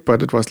plate,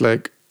 but it was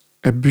like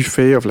a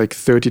buffet of like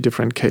 30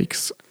 different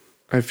cakes.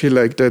 I feel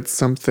like that's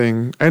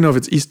something, I don't know if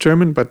it's East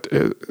German, but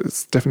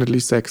it's definitely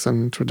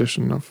Saxon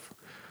tradition of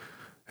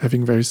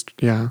having very,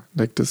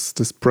 like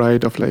this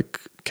pride of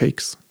like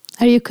cakes.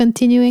 Are you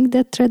continuing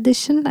that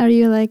tradition? Are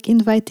you like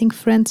inviting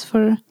friends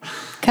for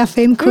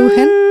Kaffee and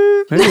Kuchen?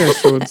 Maybe I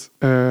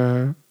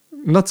should.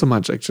 Not so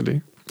much,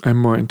 actually. I'm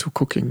more into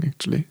cooking,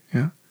 actually.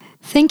 Yeah.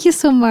 Thank you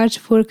so much,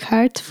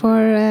 Burkhard,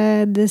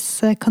 for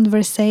this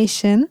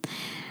conversation.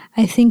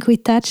 I think we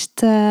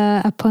touched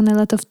upon a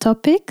lot of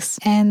topics,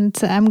 and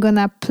I'm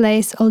gonna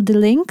place all the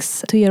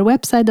links to your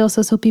website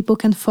also, so people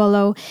can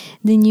follow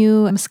the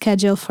new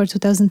schedule for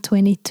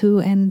 2022.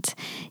 And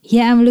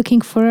yeah, I'm looking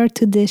forward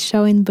to the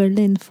show in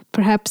Berlin.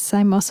 Perhaps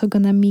I'm also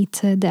gonna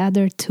meet the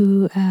other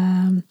two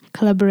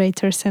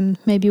collaborators, and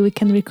maybe we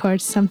can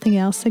record something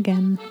else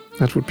again.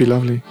 That would be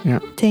lovely. Yeah.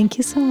 Thank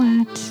you so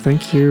much.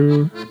 Thank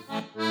you.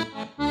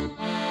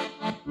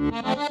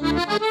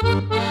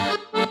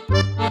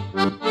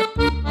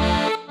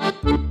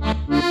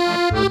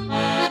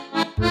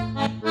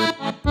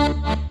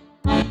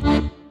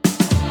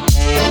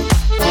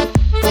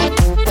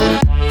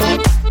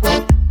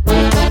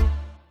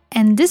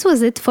 This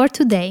was it for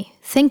today.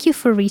 Thank you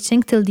for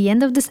reaching till the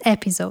end of this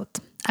episode.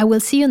 I will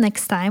see you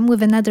next time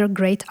with another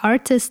great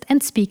artist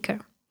and speaker.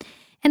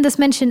 And as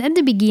mentioned at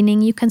the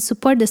beginning, you can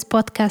support this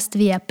podcast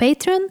via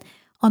Patreon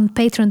on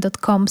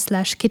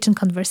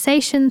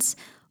patreon.com/kitchenconversations,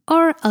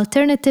 or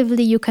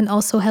alternatively, you can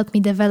also help me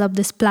develop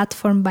this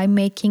platform by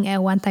making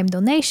a one-time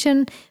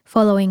donation,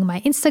 following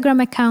my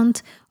Instagram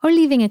account, or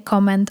leaving a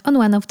comment on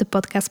one of the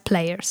podcast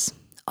players.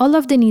 All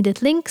of the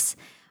needed links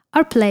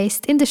are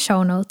placed in the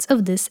show notes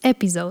of this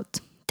episode.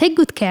 Take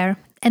good care.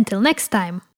 Until next time.